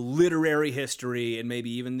about the literary history and maybe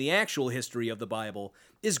even the actual history of the Bible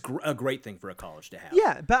is a great thing for a college to have.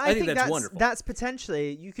 Yeah, but I think that's wonderful. That's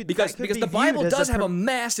potentially... you could Because that could the be Bible viewed as does have a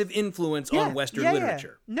massive influence on Western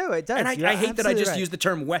literature. No, it does. And I hate that I just used the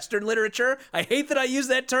term Western literature. I hate that I use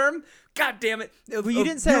that term. God damn it. Well, you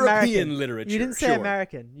didn't say European American. literature. You didn't say sure.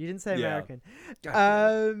 American. You didn't say Yeah. American.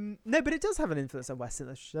 God No, but it does have an influence on Western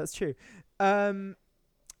literature. That's true. But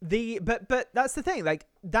that's the thing. Like,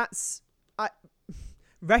 that's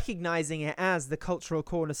recognizing it as the cultural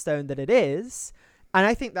cornerstone that it is. And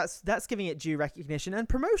I think that's giving it due recognition and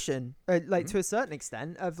promotion, to a certain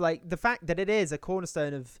extent, of like the fact that it is a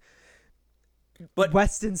cornerstone of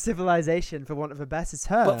Western civilization, for want of a better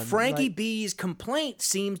term. But Frankie B's complaint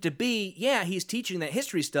seems to be, he's teaching that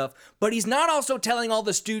history stuff, but he's not also telling all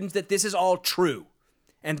the students that this is all true.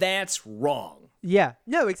 And that's wrong. Yeah,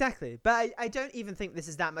 no, exactly. But I don't even think this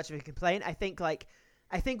is that much of a complaint. I think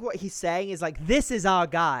what he's saying is like, this is our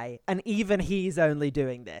guy, and even he's only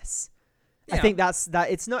doing this. I think that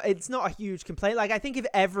it's not a huge complaint. Like, I think if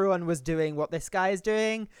everyone was doing what this guy is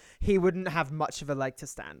doing, he wouldn't have much of a leg to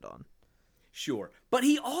stand on. Sure. But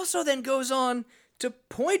he also then goes on to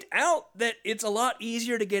point out that it's a lot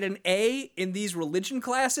easier to get an A in these religion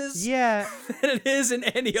classes Yeah. than it is in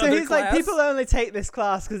any So other he's class. like, people only take this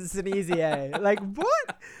class because it's an easy A. Like,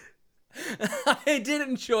 what? I did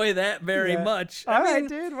enjoy that very much. All I right, mean,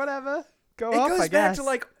 dude, whatever. Go it off, goes I back guess. to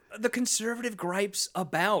like the conservative gripes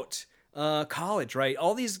about college, right?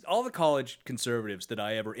 All the college conservatives that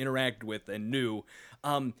I ever interacted with and knew,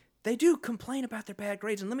 they do complain about their bad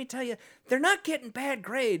grades. And let me tell you, they're not getting bad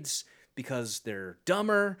grades because they're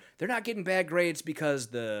dumber. They're not getting bad grades because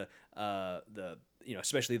the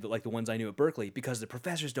especially like the ones I knew at Berkeley, because the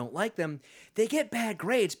professors don't like them, they get bad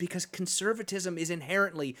grades because conservatism is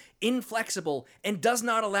inherently inflexible and does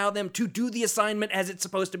not allow them to do the assignment as it's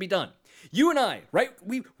supposed to be done. You and I, right?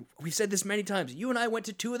 We've said this many times. You and I went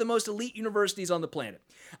to two of the most elite universities on the planet.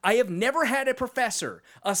 I have never had a professor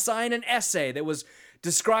assign an essay that was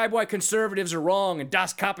describe why conservatives are wrong and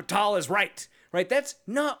Das Kapital is right. Right? That's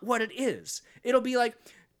not what it is. It'll be like,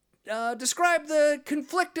 describe the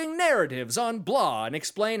conflicting narratives on blah and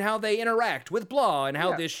explain how they interact with blah and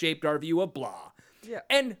how this shaped our view of blah. Yeah.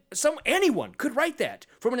 And anyone could write that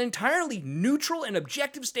from an entirely neutral and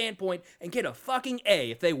objective standpoint and get a fucking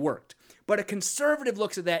A if they worked. But a conservative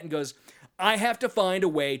looks at that and goes, I have to find a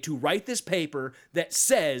way to write this paper that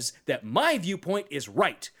says that my viewpoint is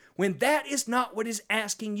right, when that is not what it's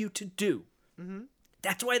asking you to do. Mm-hmm.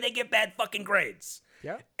 That's why they get bad fucking grades.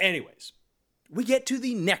 Yeah. Anyways, we get to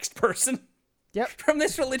the next person. Yep. From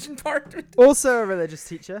this religion part. Also a religious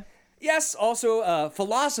teacher. Yes, also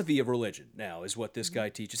philosophy of religion now is what this guy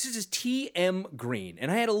teaches. This is T.M. Green, and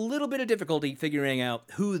I had a little bit of difficulty figuring out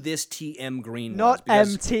who this T.M. Green was. Not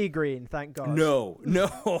M.T. Green, thank God. No.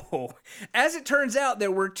 As it turns out, there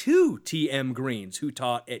were two T.M. Greens who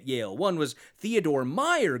taught at Yale. One was Theodore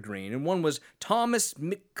Meyer Green, and one was Thomas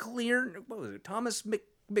McLearn. What was it? Thomas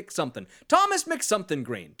McSomething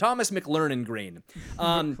Green. Thomas McLernan Green.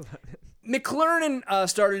 McLernan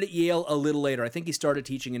started at Yale a little later. I think he started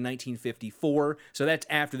teaching in 1954, so that's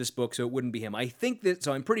after this book, so it wouldn't be him.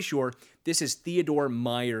 I'm pretty sure this is Theodore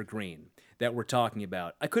Meyer Green that we're talking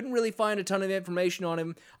about. I couldn't really find a ton of information on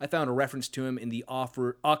him. I found a reference to him in the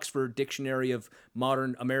Oxford Dictionary of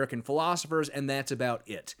Modern American Philosophers, and that's about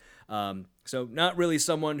it. So not really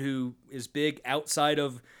someone who is big outside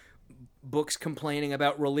of books complaining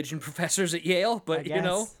about religion professors at Yale, but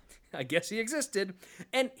I guess he existed.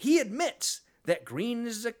 And he admits that Green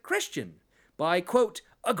is a Christian by, quote,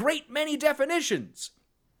 a great many definitions.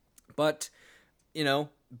 But,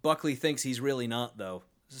 Buckley thinks he's really not, though.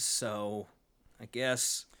 So, I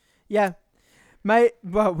guess. Yeah. We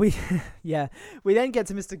then get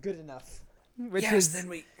to Mr. Goodenough.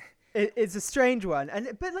 It's a strange one.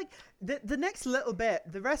 But the next little bit,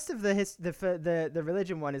 the rest of the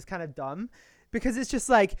religion one is kind of dumb. Because it's just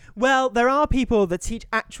like, well, there are people that teach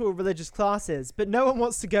actual religious classes, but no one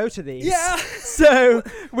wants to go to these. Yeah. So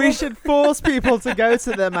we should force people to go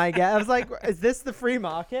to them, I guess. I was like, is this the free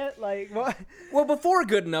market? Like, what? Well, before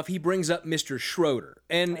Goodenough, he brings up Mr. Schroeder.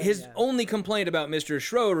 And his only complaint about Mr.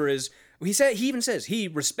 Schroeder is, he even says he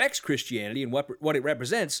respects Christianity and what it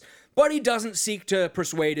represents, but he doesn't seek to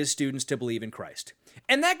persuade his students to believe in Christ.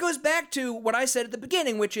 And that goes back to what I said at the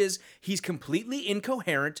beginning, which is he's completely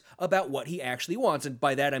incoherent about what he actually wants. And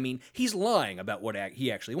by that, I mean he's lying about what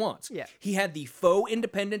he actually wants. Yeah. He had the faux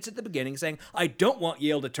independence at the beginning saying, I don't want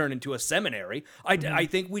Yale to turn into a seminary. I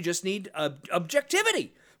think we just need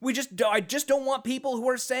objectivity. I just don't want people who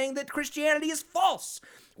are saying that Christianity is false.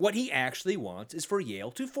 What he actually wants is for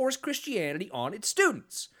Yale to force Christianity on its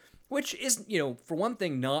students, which is, for one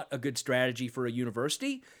thing, not a good strategy for a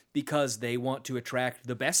university because they want to attract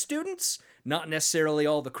the best students, not necessarily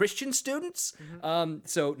all the Christian students.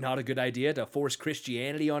 So not a good idea to force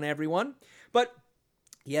Christianity on everyone. But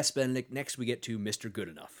yes, Benedict, next we get to Mr.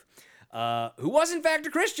 Goodenough, who was in fact a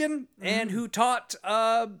Christian and who taught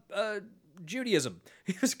Judaism.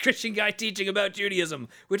 He was a Christian guy teaching about Judaism,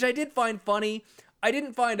 which I did find funny. I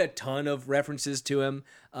didn't find a ton of references to him.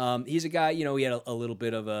 He's a guy, he had a little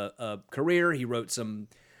bit of a career. He wrote some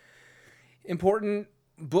important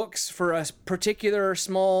books for a particular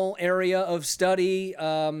small area of study.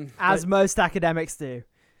 As most academics do.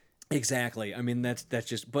 Exactly. I mean, that's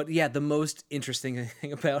just, but yeah, the most interesting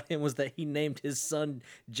thing about him was that he named his son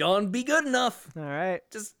John B. Goodenough. All right.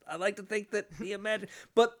 I like to think that he imagined,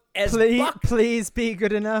 but as please be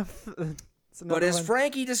good enough. But as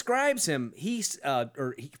Frankie describes him,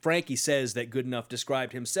 Frankie says that Goodenough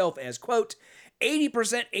described himself as, quote,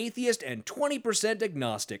 80% atheist and 20%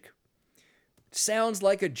 agnostic. Sounds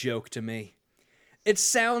like a joke to me. It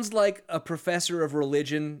sounds like a professor of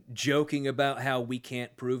religion joking about how we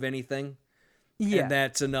can't prove anything. Yeah. And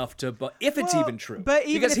that's enough if it's even true. But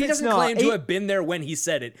even because if he doesn't claim to have been there when he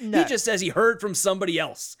said it. No. He just says he heard from somebody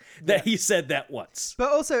else that he said that once.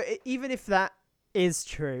 But also, even if that is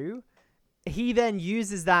true, he then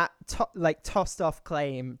uses that tossed off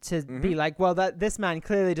claim to be like, well, this man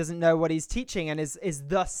clearly doesn't know what he's teaching and is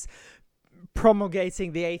thus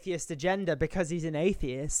promulgating the atheist agenda because he's an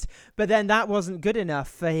atheist. But then that wasn't good enough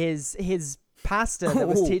for his pastor that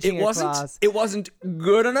was teaching a class. It wasn't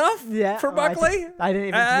good enough for Buckley? I didn't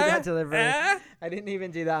even do that delivery. I didn't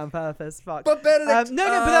even do that on purpose. Fuck. But Benedict, no,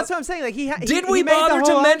 but that's what I'm saying. Like did we bother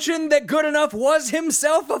to mention that good enough was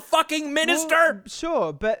himself a fucking minister? Well,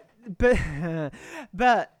 sure, but that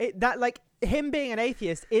like him being an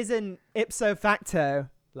atheist is an ipso facto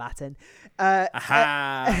Latin,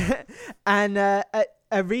 and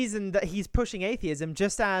a reason that he's pushing atheism,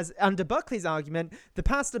 just as under Buckley's argument, the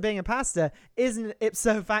pastor being a pastor isn't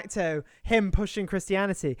ipso facto him pushing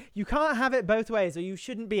Christianity. You can't have it both ways, or you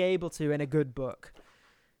shouldn't be able to in a good book.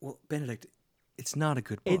 Well, Benedict, it's not a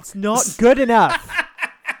good book. It's not good enough.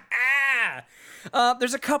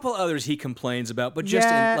 There's a couple others he complains about, but just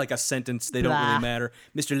in like a sentence, they don't really matter.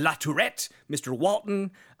 Mr. Latourette, Mr. Walton,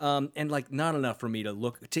 and like not enough for me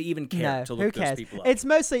to even care to look those people up. It's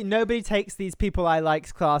mostly nobody takes these people I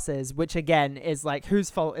like classes, which again is like, whose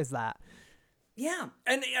fault is that? Yeah,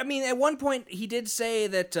 and I mean, at one point he did say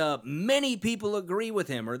that many people agree with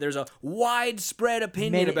him, or there's a widespread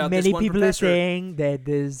opinion about this one professor. Many people are saying that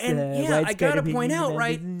there's I gotta point out,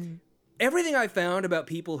 right? Everything I found about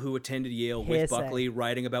people who attended Yale with Buckley,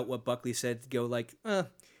 writing about what Buckley said, go like,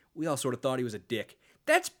 we all sort of thought he was a dick.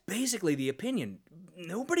 That's basically the opinion.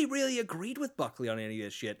 Nobody really agreed with Buckley on any of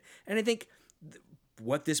this shit. And I think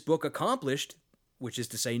what this book accomplished, which is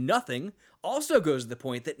to say nothing, also goes to the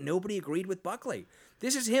point that nobody agreed with Buckley.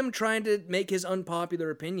 This is him trying to make his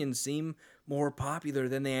unpopular opinions seem more popular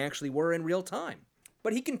than they actually were in real time.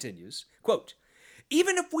 But he continues, quote,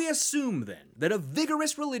 even if we assume, then, that a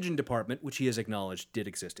vigorous religion department, which he has acknowledged did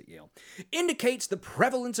exist at Yale, indicates the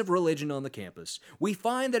prevalence of religion on the campus, we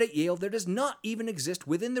find that at Yale there does not even exist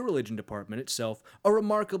within the religion department itself a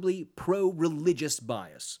remarkably pro-religious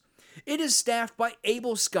bias. It is staffed by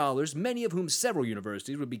able scholars, many of whom several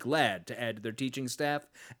universities would be glad to add to their teaching staff.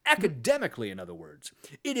 Academically, in other words,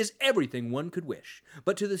 it is everything one could wish.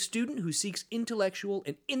 But to the student who seeks intellectual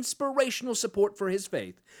and inspirational support for his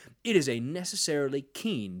faith, it is a necessarily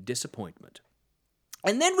keen disappointment.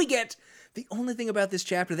 And then we get the only thing about this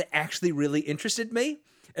chapter that actually really interested me,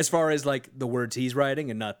 as far as like the words he's writing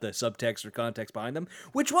and not the subtext or context behind them,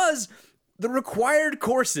 which was the required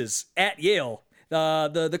courses at Yale.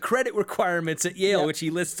 The credit requirements at Yale, which he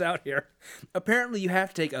lists out here. Apparently, you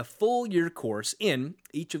have to take a full year course in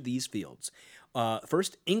each of these fields.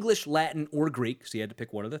 First, English, Latin, or Greek, so you had to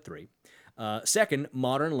pick one of the three. Second,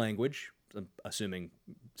 modern language, I'm assuming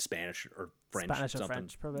Spanish or French. Spanish something. or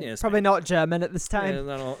French, probably. Yeah, probably not German at this time. Yeah,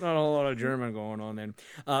 not a whole lot of German going on then.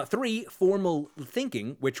 3, formal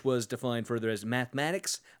thinking, which was defined further as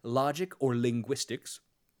mathematics, logic, or linguistics.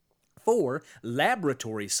 4,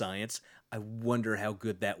 laboratory science. I wonder how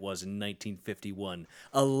good that was in 1951.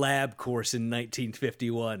 A lab course in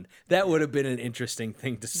 1951. That would have been an interesting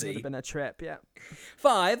thing to see. Would have been a trip, yeah.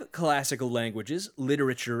 5, classical languages,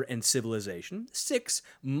 literature, and civilization. 6,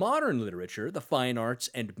 modern literature, the fine arts,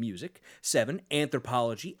 and music. 7,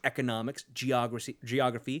 anthropology, economics,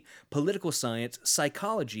 geography, political science,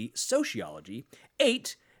 psychology, sociology.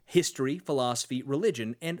 8, history, philosophy,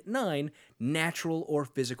 religion. And 9, natural or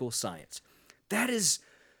physical science. That is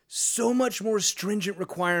so much more stringent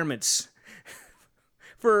requirements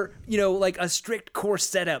for, like a strict course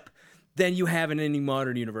setup than you have in any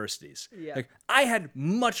modern universities. Yeah. Like, I had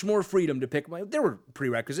much more freedom to pick there were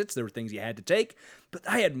prerequisites, there were things you had to take, but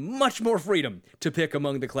I had much more freedom to pick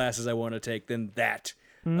among the classes I want to take than that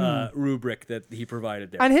rubric that he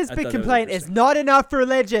provided there. And his big complaint is not enough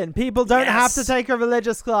religion. People don't have to take a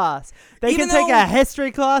religious class. They can take a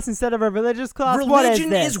history class instead of a religious class.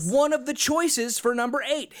 Religion what is is one of the choices for number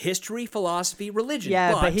 8. History, philosophy, religion.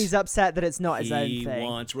 Yeah, but he's upset that it's not his own thing. He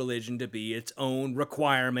wants religion to be its own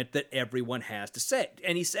requirement that everyone has to say.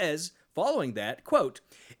 And he says, following that, quote,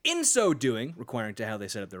 in so doing, requiring to how they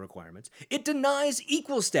set up their requirements, it denies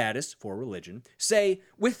equal status for religion,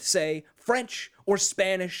 with French or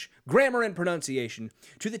Spanish, grammar and pronunciation,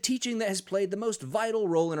 to the teaching that has played the most vital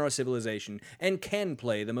role in our civilization and can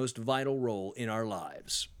play the most vital role in our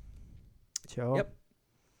lives. Sure. Yep.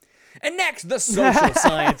 And next, the social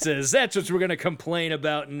sciences. That's what we're going to complain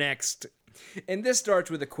about next. And this starts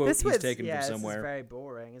with a quote he's taken from somewhere. This is very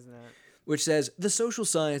boring, isn't it? Which says, the social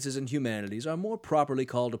sciences and humanities are more properly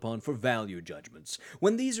called upon for value judgments.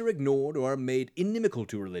 When these are ignored or are made inimical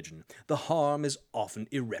to religion, the harm is often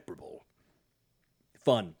irreparable.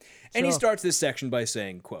 Fun. And he starts this section by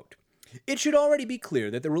saying, quote, it should already be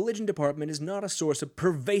clear that the religion department is not a source of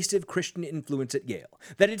pervasive Christian influence at Yale,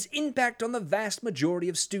 that its impact on the vast majority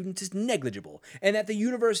of students is negligible, and that the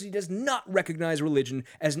university does not recognize religion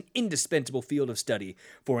as an indispensable field of study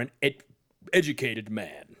for an educated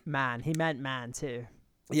man. Man. He meant man, too.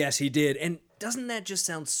 Yes, he did. And doesn't that just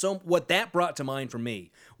sound so... What that brought to mind for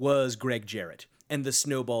me was Greg Jarrett and the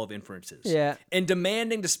snowball of inferences. Yeah. And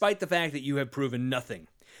demanding, despite the fact that you have proven nothing,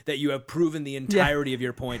 that you have proven the entirety of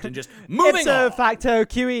your point and just moving Ipso on. facto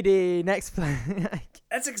QED, next play.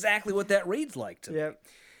 That's exactly what that reads like to me. Yep.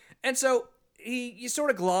 And so he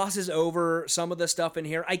sort of glosses over some of the stuff in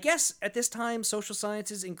here. I guess at this time, social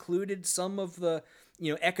sciences included some of the,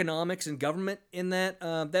 economics and government in that.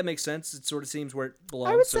 That makes sense. It sort of seems where it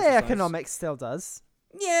belongs. I would social say science. economics still does.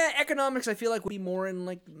 Yeah, economics I feel like would be more in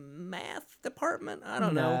like math department. I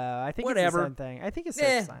don't know. No, I think Whatever. it's the same thing. I think it's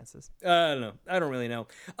social sciences. I don't know. I don't really know.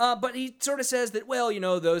 But he sort of says that, well,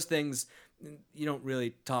 those things, you don't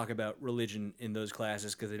really talk about religion in those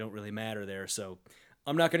classes because they don't really matter there. So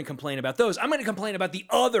I'm not going to complain about those. I'm going to complain about the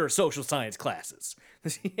other social science classes.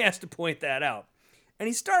 He has to point that out. And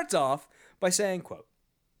he starts off by saying, quote,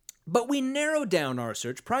 "But we narrow down our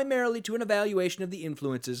search primarily to an evaluation of the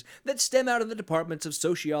influences that stem out of the departments of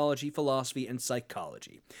sociology, philosophy, and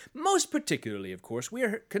psychology. Most particularly, of course, we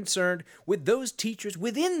are concerned with those teachers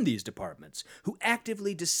within these departments who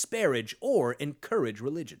actively disparage or encourage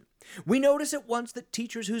religion. We notice at once that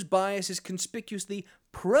teachers whose bias is conspicuously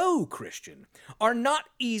pro-Christian are not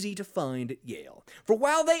easy to find at Yale, for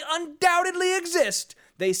while they undoubtedly exist,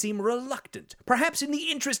 they seem reluctant, perhaps in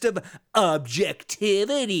the interest of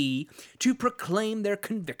objectivity, to proclaim their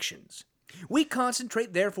convictions. We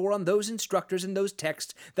concentrate, therefore, on those instructors and those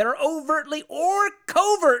texts that are overtly or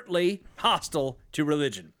covertly hostile to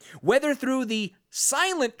religion, whether through the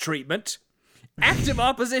silent treatment, active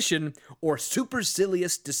opposition, or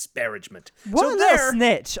supercilious disparagement." What so a little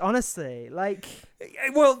snitch, honestly.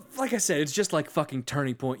 Well, like I said, it's just like fucking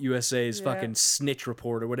Turning Point USA's fucking snitch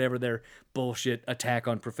report or whatever their bullshit attack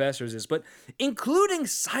on professors is. But including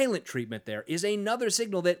silent treatment there is another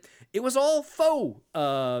signal that it was all faux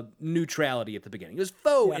neutrality at the beginning. It was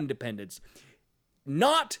faux independence.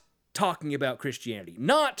 Not talking about Christianity,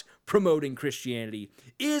 not promoting Christianity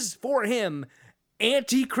is for him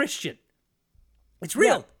anti-Christian. It's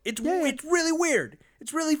real. It's really weird.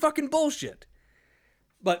 It's really fucking bullshit.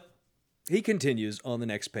 But he continues on the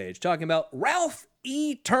next page talking about Ralph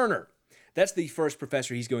E. Turner. That's the first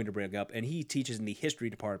professor he's going to bring up, and he teaches in the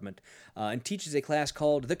history department and teaches a class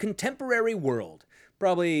called The Contemporary World.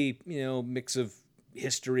 Probably, mix of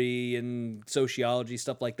history and sociology,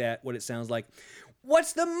 stuff like that, what it sounds like.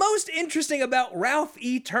 What's the most interesting about Ralph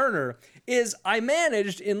E. Turner is I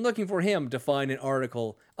managed, in looking for him, to find an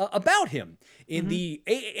article about him in the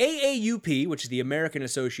AAUP, which is the American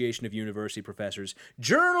Association of University Professors,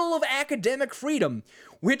 Journal of Academic Freedom,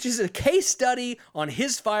 which is a case study on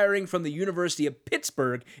his firing from the University of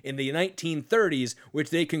Pittsburgh in the 1930s, which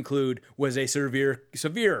they conclude was a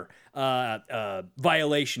severe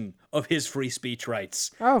violation of his free speech rights.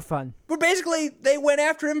 Oh, fun. But basically, they went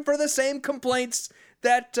after him for the same complaints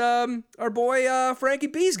that our boy Frankie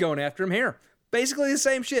B's going after him here. Basically the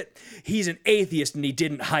same shit. He's an atheist and he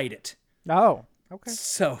didn't hide it. Oh, okay.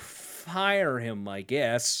 So fire him, I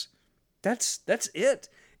guess. That's it.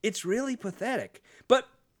 It's really pathetic. But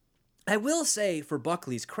I will say, for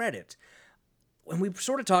Buckley's credit, when we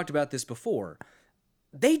sort of talked about this before,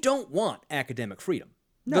 they don't want academic freedom.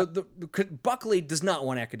 No. Buckley does not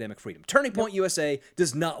want academic freedom. Turning Point USA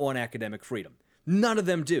does not want academic freedom. None of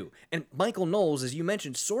them do. And Michael Knowles, as you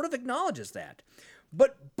mentioned, sort of acknowledges that.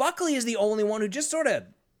 But Buckley is the only one who just sort of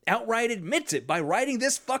outright admits it by writing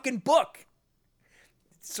this fucking book.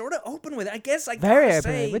 Sort of open with it. I guess I Very gotta open,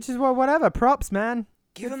 say, which is whatever. Props, man.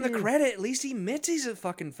 give him the credit. At least he admits he's a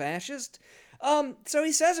fucking fascist. So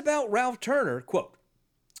he says about Ralph Turner, quote,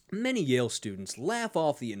 "Many Yale students laugh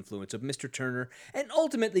off the influence of Mr. Turner and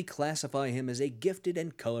ultimately classify him as a gifted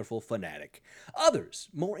and colorful fanatic. Others,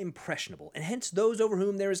 more impressionable, and hence those over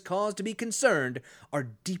whom there is cause to be concerned,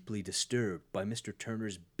 are deeply disturbed by Mr.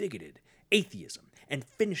 Turner's bigoted atheism and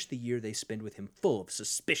finish the year they spend with him full of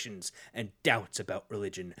suspicions and doubts about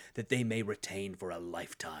religion that they may retain for a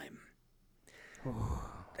lifetime."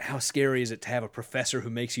 How scary is it to have a professor who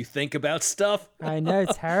makes you think about stuff? I know,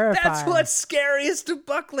 terrifying. That's what's scariest to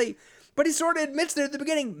Buckley. But he sort of admits there at the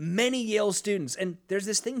beginning, many Yale students, and there's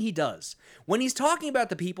this thing he does. When he's talking about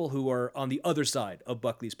the people who are on the other side of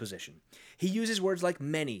Buckley's position, he uses words like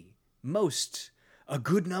many, most, a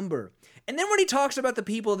good number. And then when he talks about the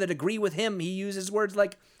people that agree with him, he uses words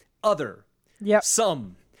like other,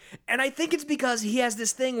 some. And I think it's because he has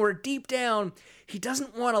this thing where deep down, he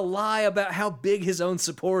doesn't want to lie about how big his own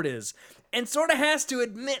support is. And sort of has to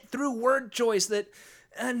admit through word choice that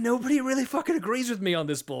nobody really fucking agrees with me on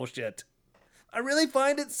this bullshit. I really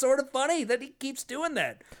find it sort of funny that he keeps doing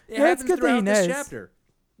that. It happens good that he throughout this knows. chapter.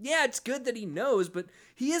 yeah, it's good that he knows, but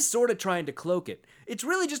he is sort of trying to cloak it. It's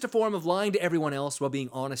really just a form of lying to everyone else while being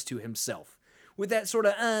honest to himself. With that sort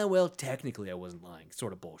of, well, technically I wasn't lying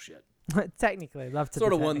sort of bullshit. Technically, love to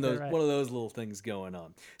Sort be of one technical, right? of those little things going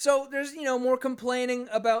on. So there's, more complaining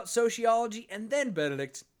about sociology, and then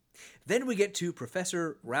Benedict. Then we get to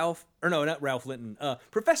Professor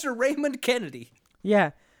Professor Raymond Kennedy.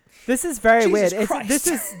 Yeah. This is very Jesus weird. Christ. This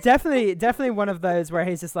is definitely one of those where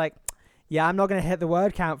he's just like, yeah, I'm not going to hit the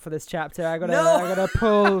word count for this chapter. I gotta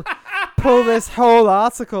pull this whole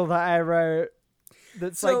article that I wrote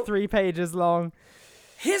that's like 3 pages long.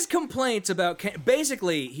 His complaints about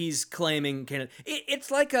basically he's claiming Kennedy.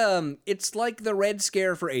 It's like the Red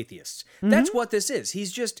Scare for atheists. That's what this is.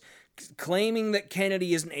 He's just claiming that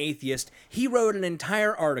Kennedy is an atheist. He wrote an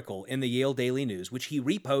entire article in the Yale Daily News, which he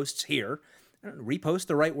reposts here. I don't know, repost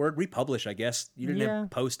the right word? Republish, I guess. You didn't have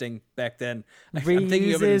posting back then. I'm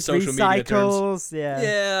thinking of it in social media terms.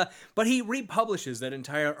 Yeah. But he republishes that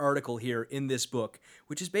entire article here in this book,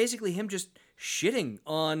 which is basically him just shitting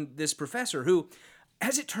on this professor who,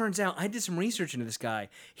 as it turns out, I did some research into this guy.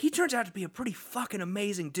 He turns out to be a pretty fucking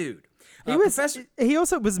amazing dude. He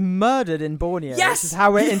also was murdered in Borneo. Yes! Which is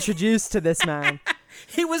how we're introduced to this man.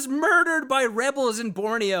 He was murdered by rebels in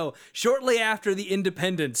Borneo shortly after the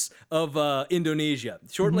independence of Indonesia.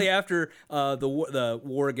 Shortly after the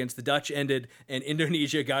war against the Dutch ended and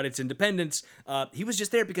Indonesia got its independence, he was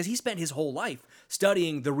just there because he spent his whole life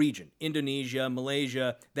studying the region, Indonesia,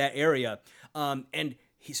 Malaysia, that area. And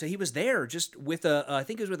he was there just with I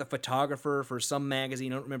think it was with a photographer for some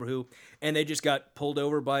magazine, I don't remember who, and they just got pulled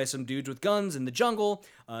over by some dudes with guns in the jungle,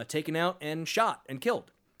 taken out and shot and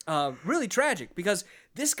killed. Really tragic, because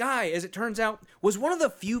this guy, as it turns out, was one of the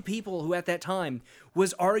few people who at that time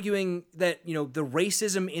was arguing that, the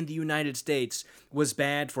racism in the United States was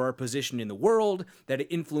bad for our position in the world, that it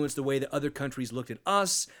influenced the way that other countries looked at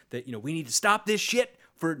us, that, we need to stop this shit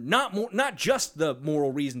for not just the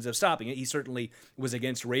moral reasons of stopping it. He certainly was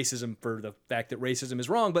against racism for the fact that racism is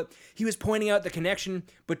wrong, but he was pointing out the connection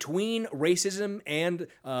between racism and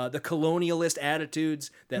the colonialist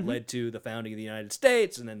attitudes that led to the founding of the United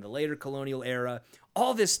States and then the later colonial era,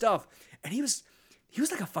 all this stuff. And he was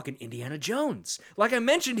like a fucking Indiana Jones. Like I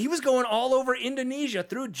mentioned, he was going all over Indonesia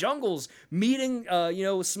through jungles, meeting,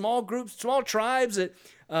 small groups, small tribes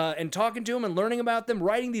and talking to them and learning about them,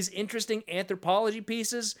 writing these interesting anthropology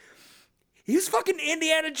pieces. He was fucking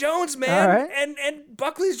Indiana Jones, man. All right. And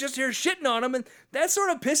Buckley's just here shitting on him, and that sort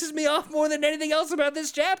of pisses me off more than anything else about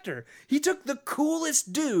this chapter. He took the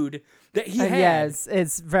coolest dude that he had. Yeah,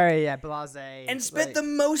 it's very blasé. And spent the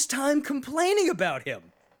most time complaining about him.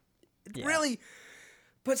 Really.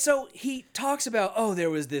 But so he talks about,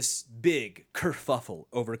 there was this big kerfuffle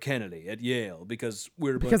over Kennedy at Yale because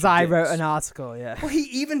I wrote an article, yeah. Well, he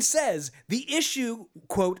even says the issue,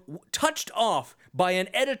 quote, touched off by an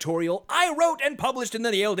editorial I wrote and published in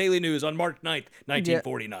the Yale Daily News on March 9th,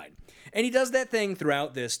 1949. Yeah. And he does that thing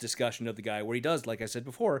throughout this discussion of the guy where he does, like I said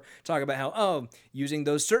before, talk about how, using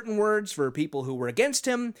those certain words for people who were against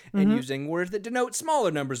him and using words that denote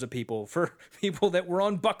smaller numbers of people for people that were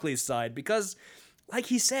on Buckley's side because, like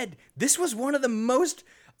he said, this was one of the most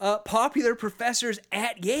popular professors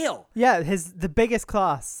at Yale. Yeah, the biggest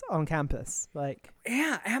class on campus.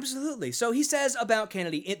 Yeah, absolutely. So he says about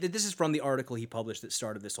Kennedy, this is from the article he published that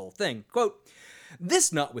started this whole thing. Quote,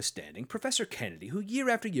 "This notwithstanding, Professor Kennedy, who year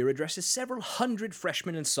after year addresses several hundred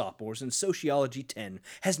freshmen and sophomores in Sociology 10,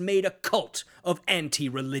 has made a cult of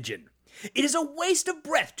anti-religion. It is a waste of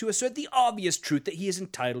breath to assert the obvious truth that he is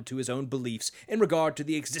entitled to his own beliefs in regard to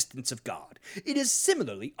the existence of God. It is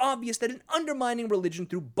similarly obvious that in undermining religion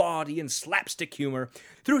through bawdy and slapstick humor,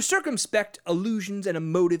 through circumspect allusions and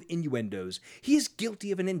emotive innuendos, he is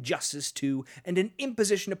guilty of an injustice to and an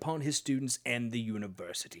imposition upon his students and the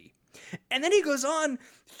university." And then he goes on,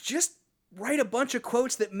 just write a bunch of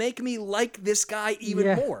quotes that make me like this guy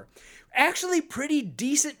even more. Actually pretty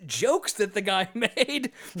decent jokes that the guy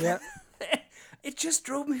made. Yeah. It just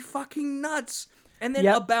drove me fucking nuts. And then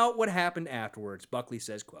about what happened afterwards, Buckley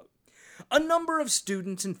says, quote, "A number of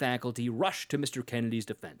students and faculty rushed to Mr. Kennedy's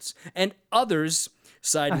defense, and others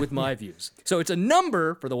sided with my views." So it's a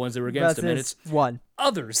number for the ones that were against him, and it's one.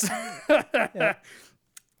 Others.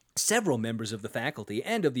 Several members of the faculty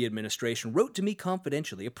and of the administration wrote to me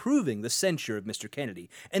confidentially approving the censure of Mr. Kennedy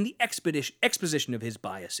and the exposition of his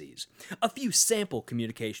biases. A few sample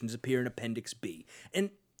communications appear in Appendix B, and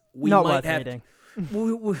we Not might worth have... reading.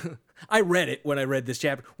 I read it when I read this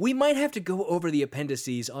chapter. We might have to go over the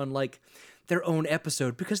appendices on, their own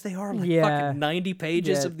episode, because they are, fucking 90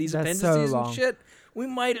 pages of these appendices and shit. We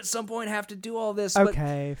might at some point have to do all this.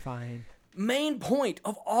 Okay, fine. Main point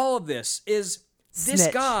of all of this is this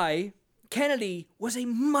Snitch. guy, Kennedy, was a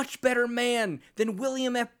much better man than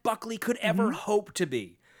William F. Buckley could ever hope to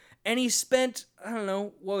be. And he spent, I don't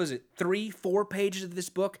know, what was it, 3-4 pages of this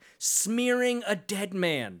book smearing a dead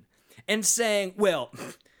man and saying, well,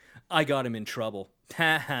 I got him in trouble.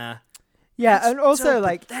 Ha ha. Yeah, That's and also, so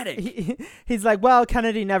like, pathetic. he's like, well,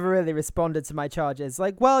 Kennedy never really responded to my charges.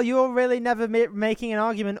 Like, well, you're really never making an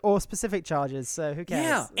argument or specific charges, so who cares?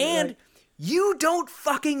 Yeah, and Like, you don't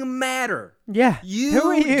fucking matter. yeah, You, who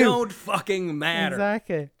are you? don't fucking matter.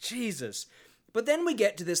 Exactly. Jesus. But then we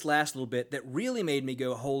get to this last little bit that really made me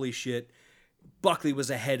go, holy shit, Buckley was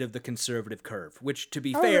ahead of the conservative curve, which, to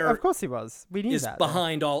be fair, of course he was. We knew is that.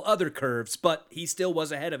 behind all other curves, but he still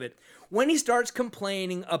was ahead of it when he starts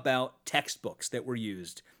complaining about textbooks that were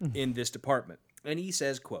used in this department. And he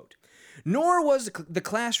says, quote, nor was the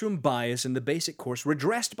classroom bias in the basic course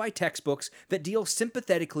redressed by textbooks that deal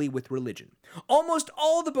sympathetically with religion. Almost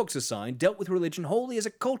all the books assigned dealt with religion wholly as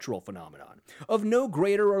a cultural phenomenon, of no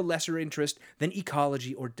greater or lesser interest than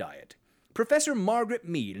ecology or diet. Professor Margaret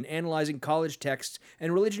Mead, in analyzing college texts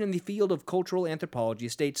and religion in the field of cultural anthropology,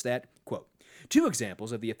 states that, quote, two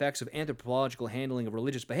examples of the effects of anthropological handling of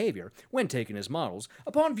religious behavior, when taken as models,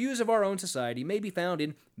 upon views of our own society may be found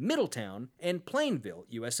in Middletown and Plainville,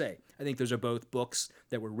 USA. I think those are both books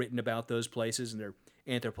that were written about those places and their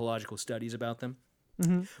anthropological studies about them.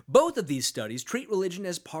 Both of these studies treat religion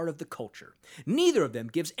as part of the culture. Neither of them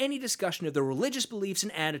gives any discussion of the religious beliefs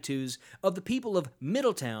and attitudes of the people of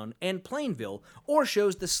Middletown and Plainville, or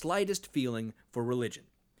shows the slightest feeling for religion.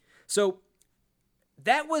 So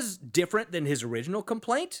that was different than his original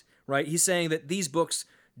complaint, right? He's saying that these books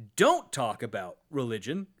don't talk about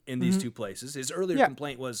religion in these two places. His earlier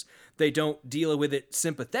complaint was they don't deal with it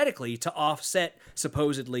sympathetically to offset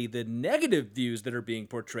supposedly the negative views that are being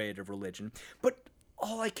portrayed of religion. But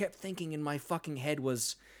all I kept thinking in my fucking head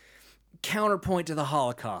was counterpoint to the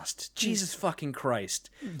Holocaust. Jesus fucking Christ.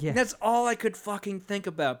 Yeah. That's all I could fucking think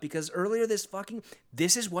about, because earlier this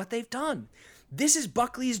is what they've done. This is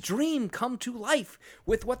Buckley's dream come to life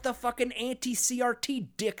with what the fucking anti-CRT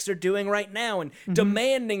dicks are doing right now and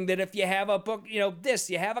demanding that if you have a book, you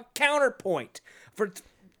have a counterpoint.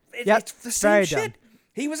 It's the same very shit. dumb.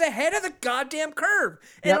 He was ahead of the goddamn curve.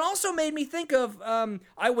 And it also made me think of,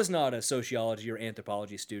 I was not a sociology or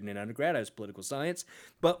anthropology student in undergrad. I was political science.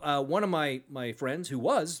 But one of my friends who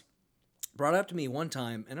was brought up to me one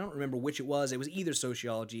time, and I don't remember which it was. It was either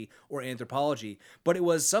sociology or anthropology. But it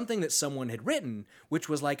was something that someone had written, which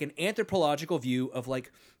was like an anthropological view of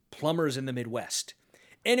like plumbers in the Midwest.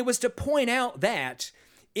 And it was to point out that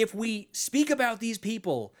if we speak about these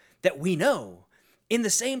people that we know in the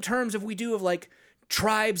same terms as we do of like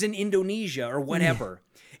tribes in Indonesia or whatever,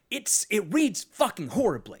 it reads fucking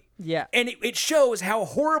horribly. Yeah. And it shows how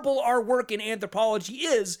horrible our work in anthropology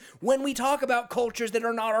is when we talk about cultures that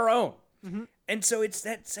are not our own. And so it's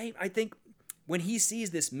that same, I think, when he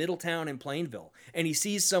sees this Middletown and Plainville, and he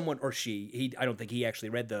sees someone, or I don't think he actually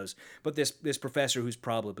read those, but this professor who's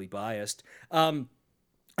probably biased, I'm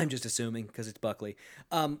just assuming because it's Buckley,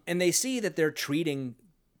 and they see that they're treating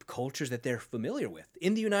cultures that they're familiar with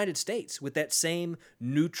in the United States with that same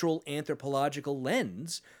neutral anthropological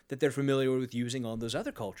lens that they're familiar with using on those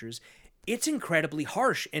other cultures, it's incredibly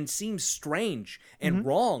harsh and seems strange and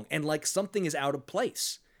wrong and like something is out of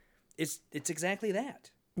place. It's exactly that.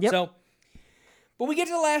 Yep. So, but we get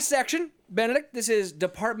to the last section, Benedict. This is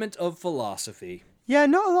Department of Philosophy. Yeah,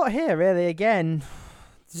 not a lot here, really. Again,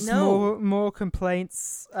 just No. more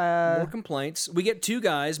complaints. More complaints. We get two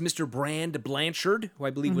guys, Mr. Brand Blanchard, who I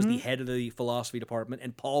believe was the head of the philosophy department,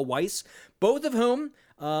 and Paul Weiss, both of whom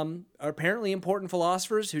are apparently important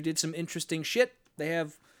philosophers who did some interesting shit. They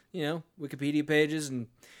have, Wikipedia pages, and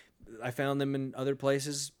I found them in other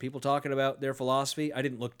places, people talking about their philosophy. I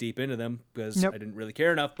didn't look deep into them because I didn't really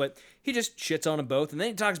care enough, but he just shits on them both. And then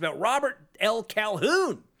he talks about Robert L.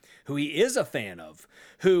 Calhoun, who he is a fan of,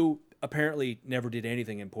 who apparently never did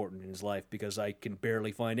anything important in his life because I can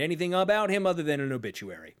barely find anything about him other than an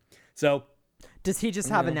obituary. So, does he just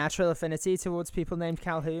have a natural affinity towards people named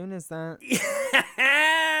Calhoun? Is that?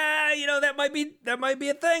 that might be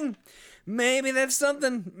a thing. Maybe that's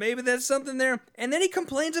something there. And then he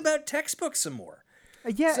complains about textbooks some more.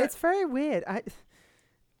 Yeah, So- it's very weird. I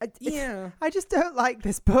just don't like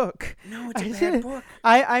this book. No, it's a bad book.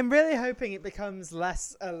 I'm really hoping it becomes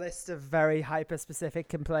less a list of very hyper-specific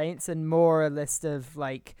complaints and more a list of,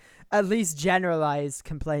 like, at least generalized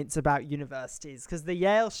complaints about universities. Because the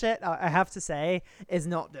Yale shit, I have to say, is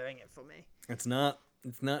not doing it for me. It's not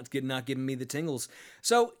giving me the tingles.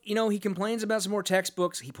 So, he complains about some more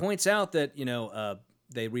textbooks. He points out that,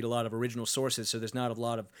 they read a lot of original sources, so there's not a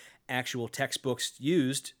lot of actual textbooks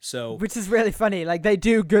used. So, which is really funny. Like, they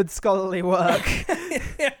do good scholarly work.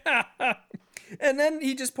 And then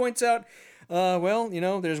he just points out,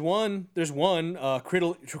 there's one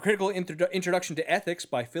critical introduction to ethics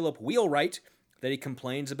by Philip Wheelwright that he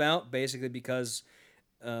complains about, basically because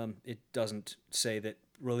it doesn't say that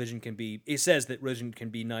religion can be. It says that religion can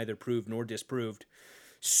be neither proved nor disproved.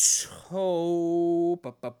 So,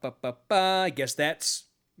 I guess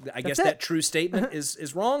that true statement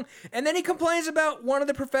is wrong. And then he complains about one of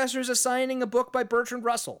the professors assigning a book by Bertrand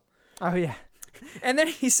Russell. Oh, yeah. And then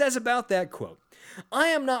he says about that, quote, I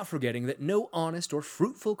am not forgetting that no honest or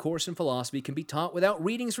fruitful course in philosophy can be taught without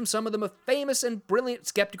readings from some of the most famous and brilliant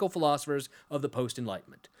skeptical philosophers of the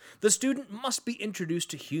post-Enlightenment. The student must be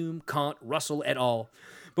introduced to Hume, Kant, Russell, et al.,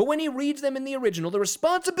 but when he reads them in the original, the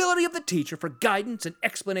responsibility of the teacher for guidance and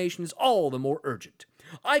explanation is all the more urgent.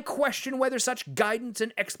 I question whether such guidance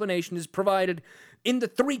and explanation is provided in the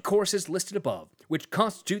 3 courses listed above, which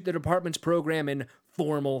constitute the department's program in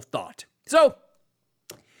formal thought. So,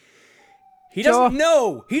 he doesn't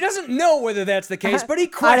know. He doesn't know whether that's the case, but he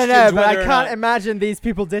questions whether I don't know, but I can't not. imagine these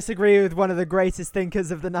people disagree with one of the greatest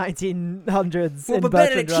thinkers of the 1900s. Well, but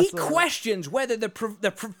Bertrand Benedict, he Russell. questions whether the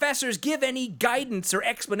professors give any guidance or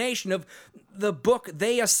explanation of the book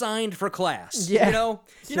they assigned for class. Yeah,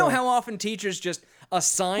 You know how often teachers just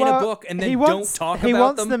assign a book and then don't talk about them? He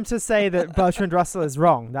wants them to say that Bertrand Russell is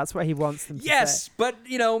wrong. That's what he wants them to say. Yes, but,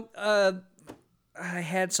 I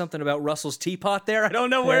had something about Russell's teapot there. I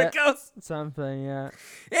don't know where it goes. Something, yeah.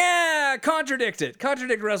 Yeah, contradict it.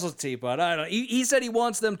 Contradict Russell's teapot. I don't know. He said he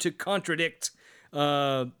wants them to contradict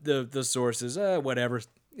the sources. Whatever.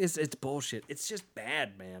 It's bullshit. It's just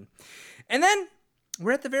bad, man. And then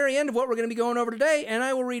we're at the very end of what we're going to be going over today, and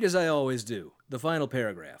I will read, as I always do, the final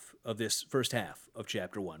paragraph of this first half of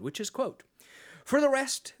Chapter 1, which is, quote, For the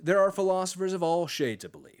rest, there are philosophers of all shades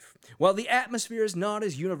of belief. While the atmosphere is not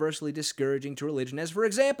as universally discouraging to religion as, for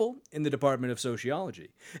example, in the Department of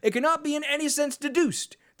Sociology, it cannot be in any sense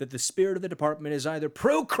deduced that the spirit of the department is either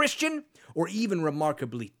pro-Christian or even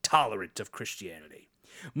remarkably tolerant of Christianity.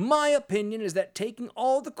 My opinion is that taking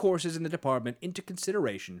all the courses in the department into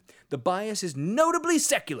consideration, the bias is notably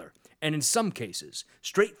secular and, in some cases,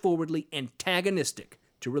 straightforwardly antagonistic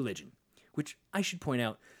to religion. Which, I should point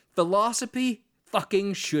out, philosophy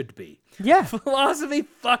fucking should be. Yeah. Philosophy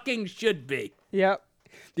fucking should be. Yep.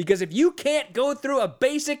 Because if you can't go through a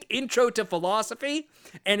basic intro to philosophy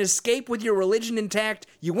and escape with your religion intact,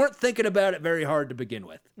 you weren't thinking about it very hard to begin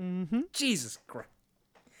with. Mm-hmm. Jesus Christ.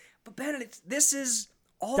 But Benedict, this is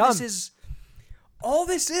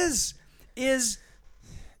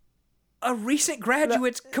a recent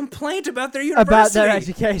graduate's complaint about their university. About their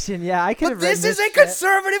education, yeah. I could have written this is a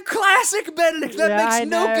conservative classic, Benedict. That makes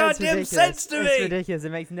no goddamn sense to me. It's ridiculous.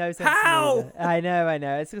 It makes no sense How? to me. I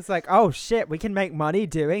know. It's just like, oh shit, we can make money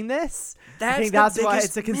doing this? I think That's why biggest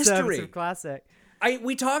it's a conservative mystery. classic.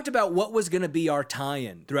 We talked about what was going to be our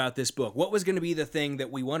tie-in throughout this book. What was going to be the thing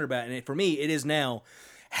that we wondered about. And for me, it is now,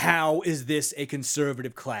 how is this a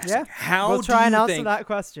conservative classic? Yeah. We'll try and answer that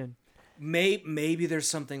question. Maybe there's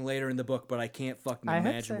something later in the book, but I can't fucking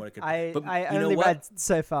imagine what it could be. But I only read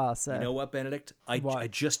so far, so. You know what, Benedict? I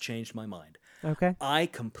just changed my mind. Okay. I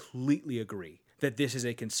completely agree that this is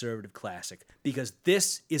a conservative classic because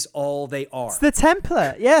this is all they are. It's the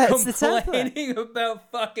template. Yeah, it's the template. Complaining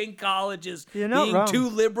about fucking colleges being wrong. too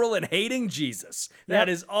liberal and hating Jesus. That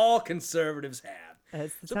is all conservatives have.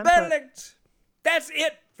 It's the So template. Benedict, that's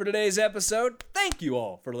it for today's episode. Thank you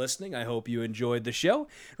all for listening. I hope you enjoyed the show.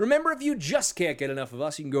 Remember, if you just can't get enough of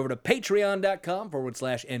us, you can go over to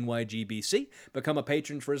patreon.com/NYGBC. Become a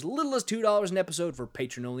patron for as little as $2 an episode for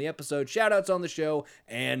patron-only episodes, shout-outs on the show,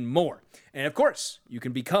 and more. And of course, you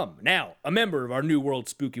can become now a member of our New World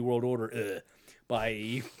Spooky World Order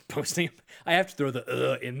by posting. I have to throw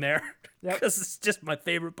the in there because it's just my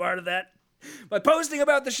favorite part of that. By posting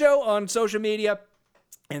about the show on social media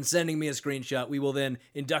and sending me a screenshot, we will then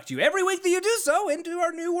induct you every week that you do so into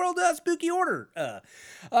our New World Spooky Order. And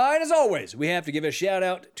as always, we have to give a shout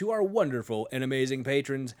out to our wonderful and amazing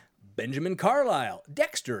patrons, Benjamin Carlisle,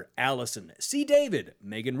 Dexter, Allison, C. David,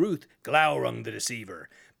 Megan Ruth, Glaurung the Deceiver,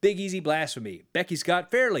 Big Easy Blasphemy, Becky Scott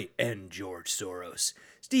Fairley, and George Soros.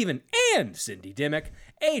 Stephen and Cindy Dimmock,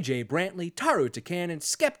 AJ Brantley, Taru Takanen,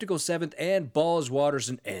 Skeptical Seventh, and Balls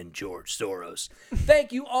Watterson, and George Soros.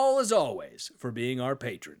 Thank you all, as always, for being our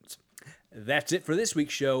patrons. That's it for this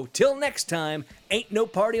week's show. Till next time, ain't no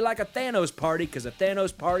party like a Thanos party, because a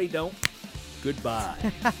Thanos party don't. Goodbye.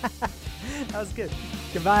 That was good.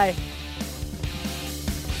 Goodbye.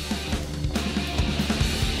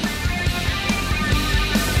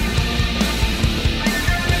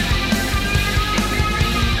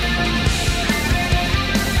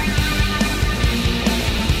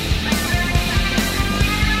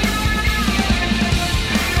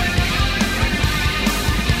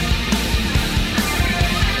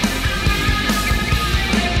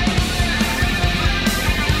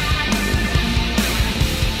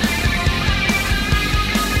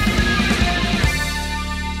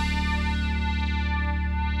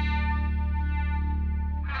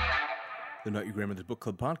 The Not Your Grandmother's Book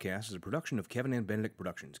Club podcast is a production of Kevin and Benedict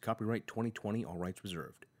Productions. Copyright 2020, all rights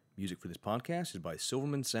reserved. Music for this podcast is by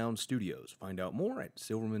Silverman Sound Studios. Find out more at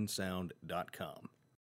silvermansound.com.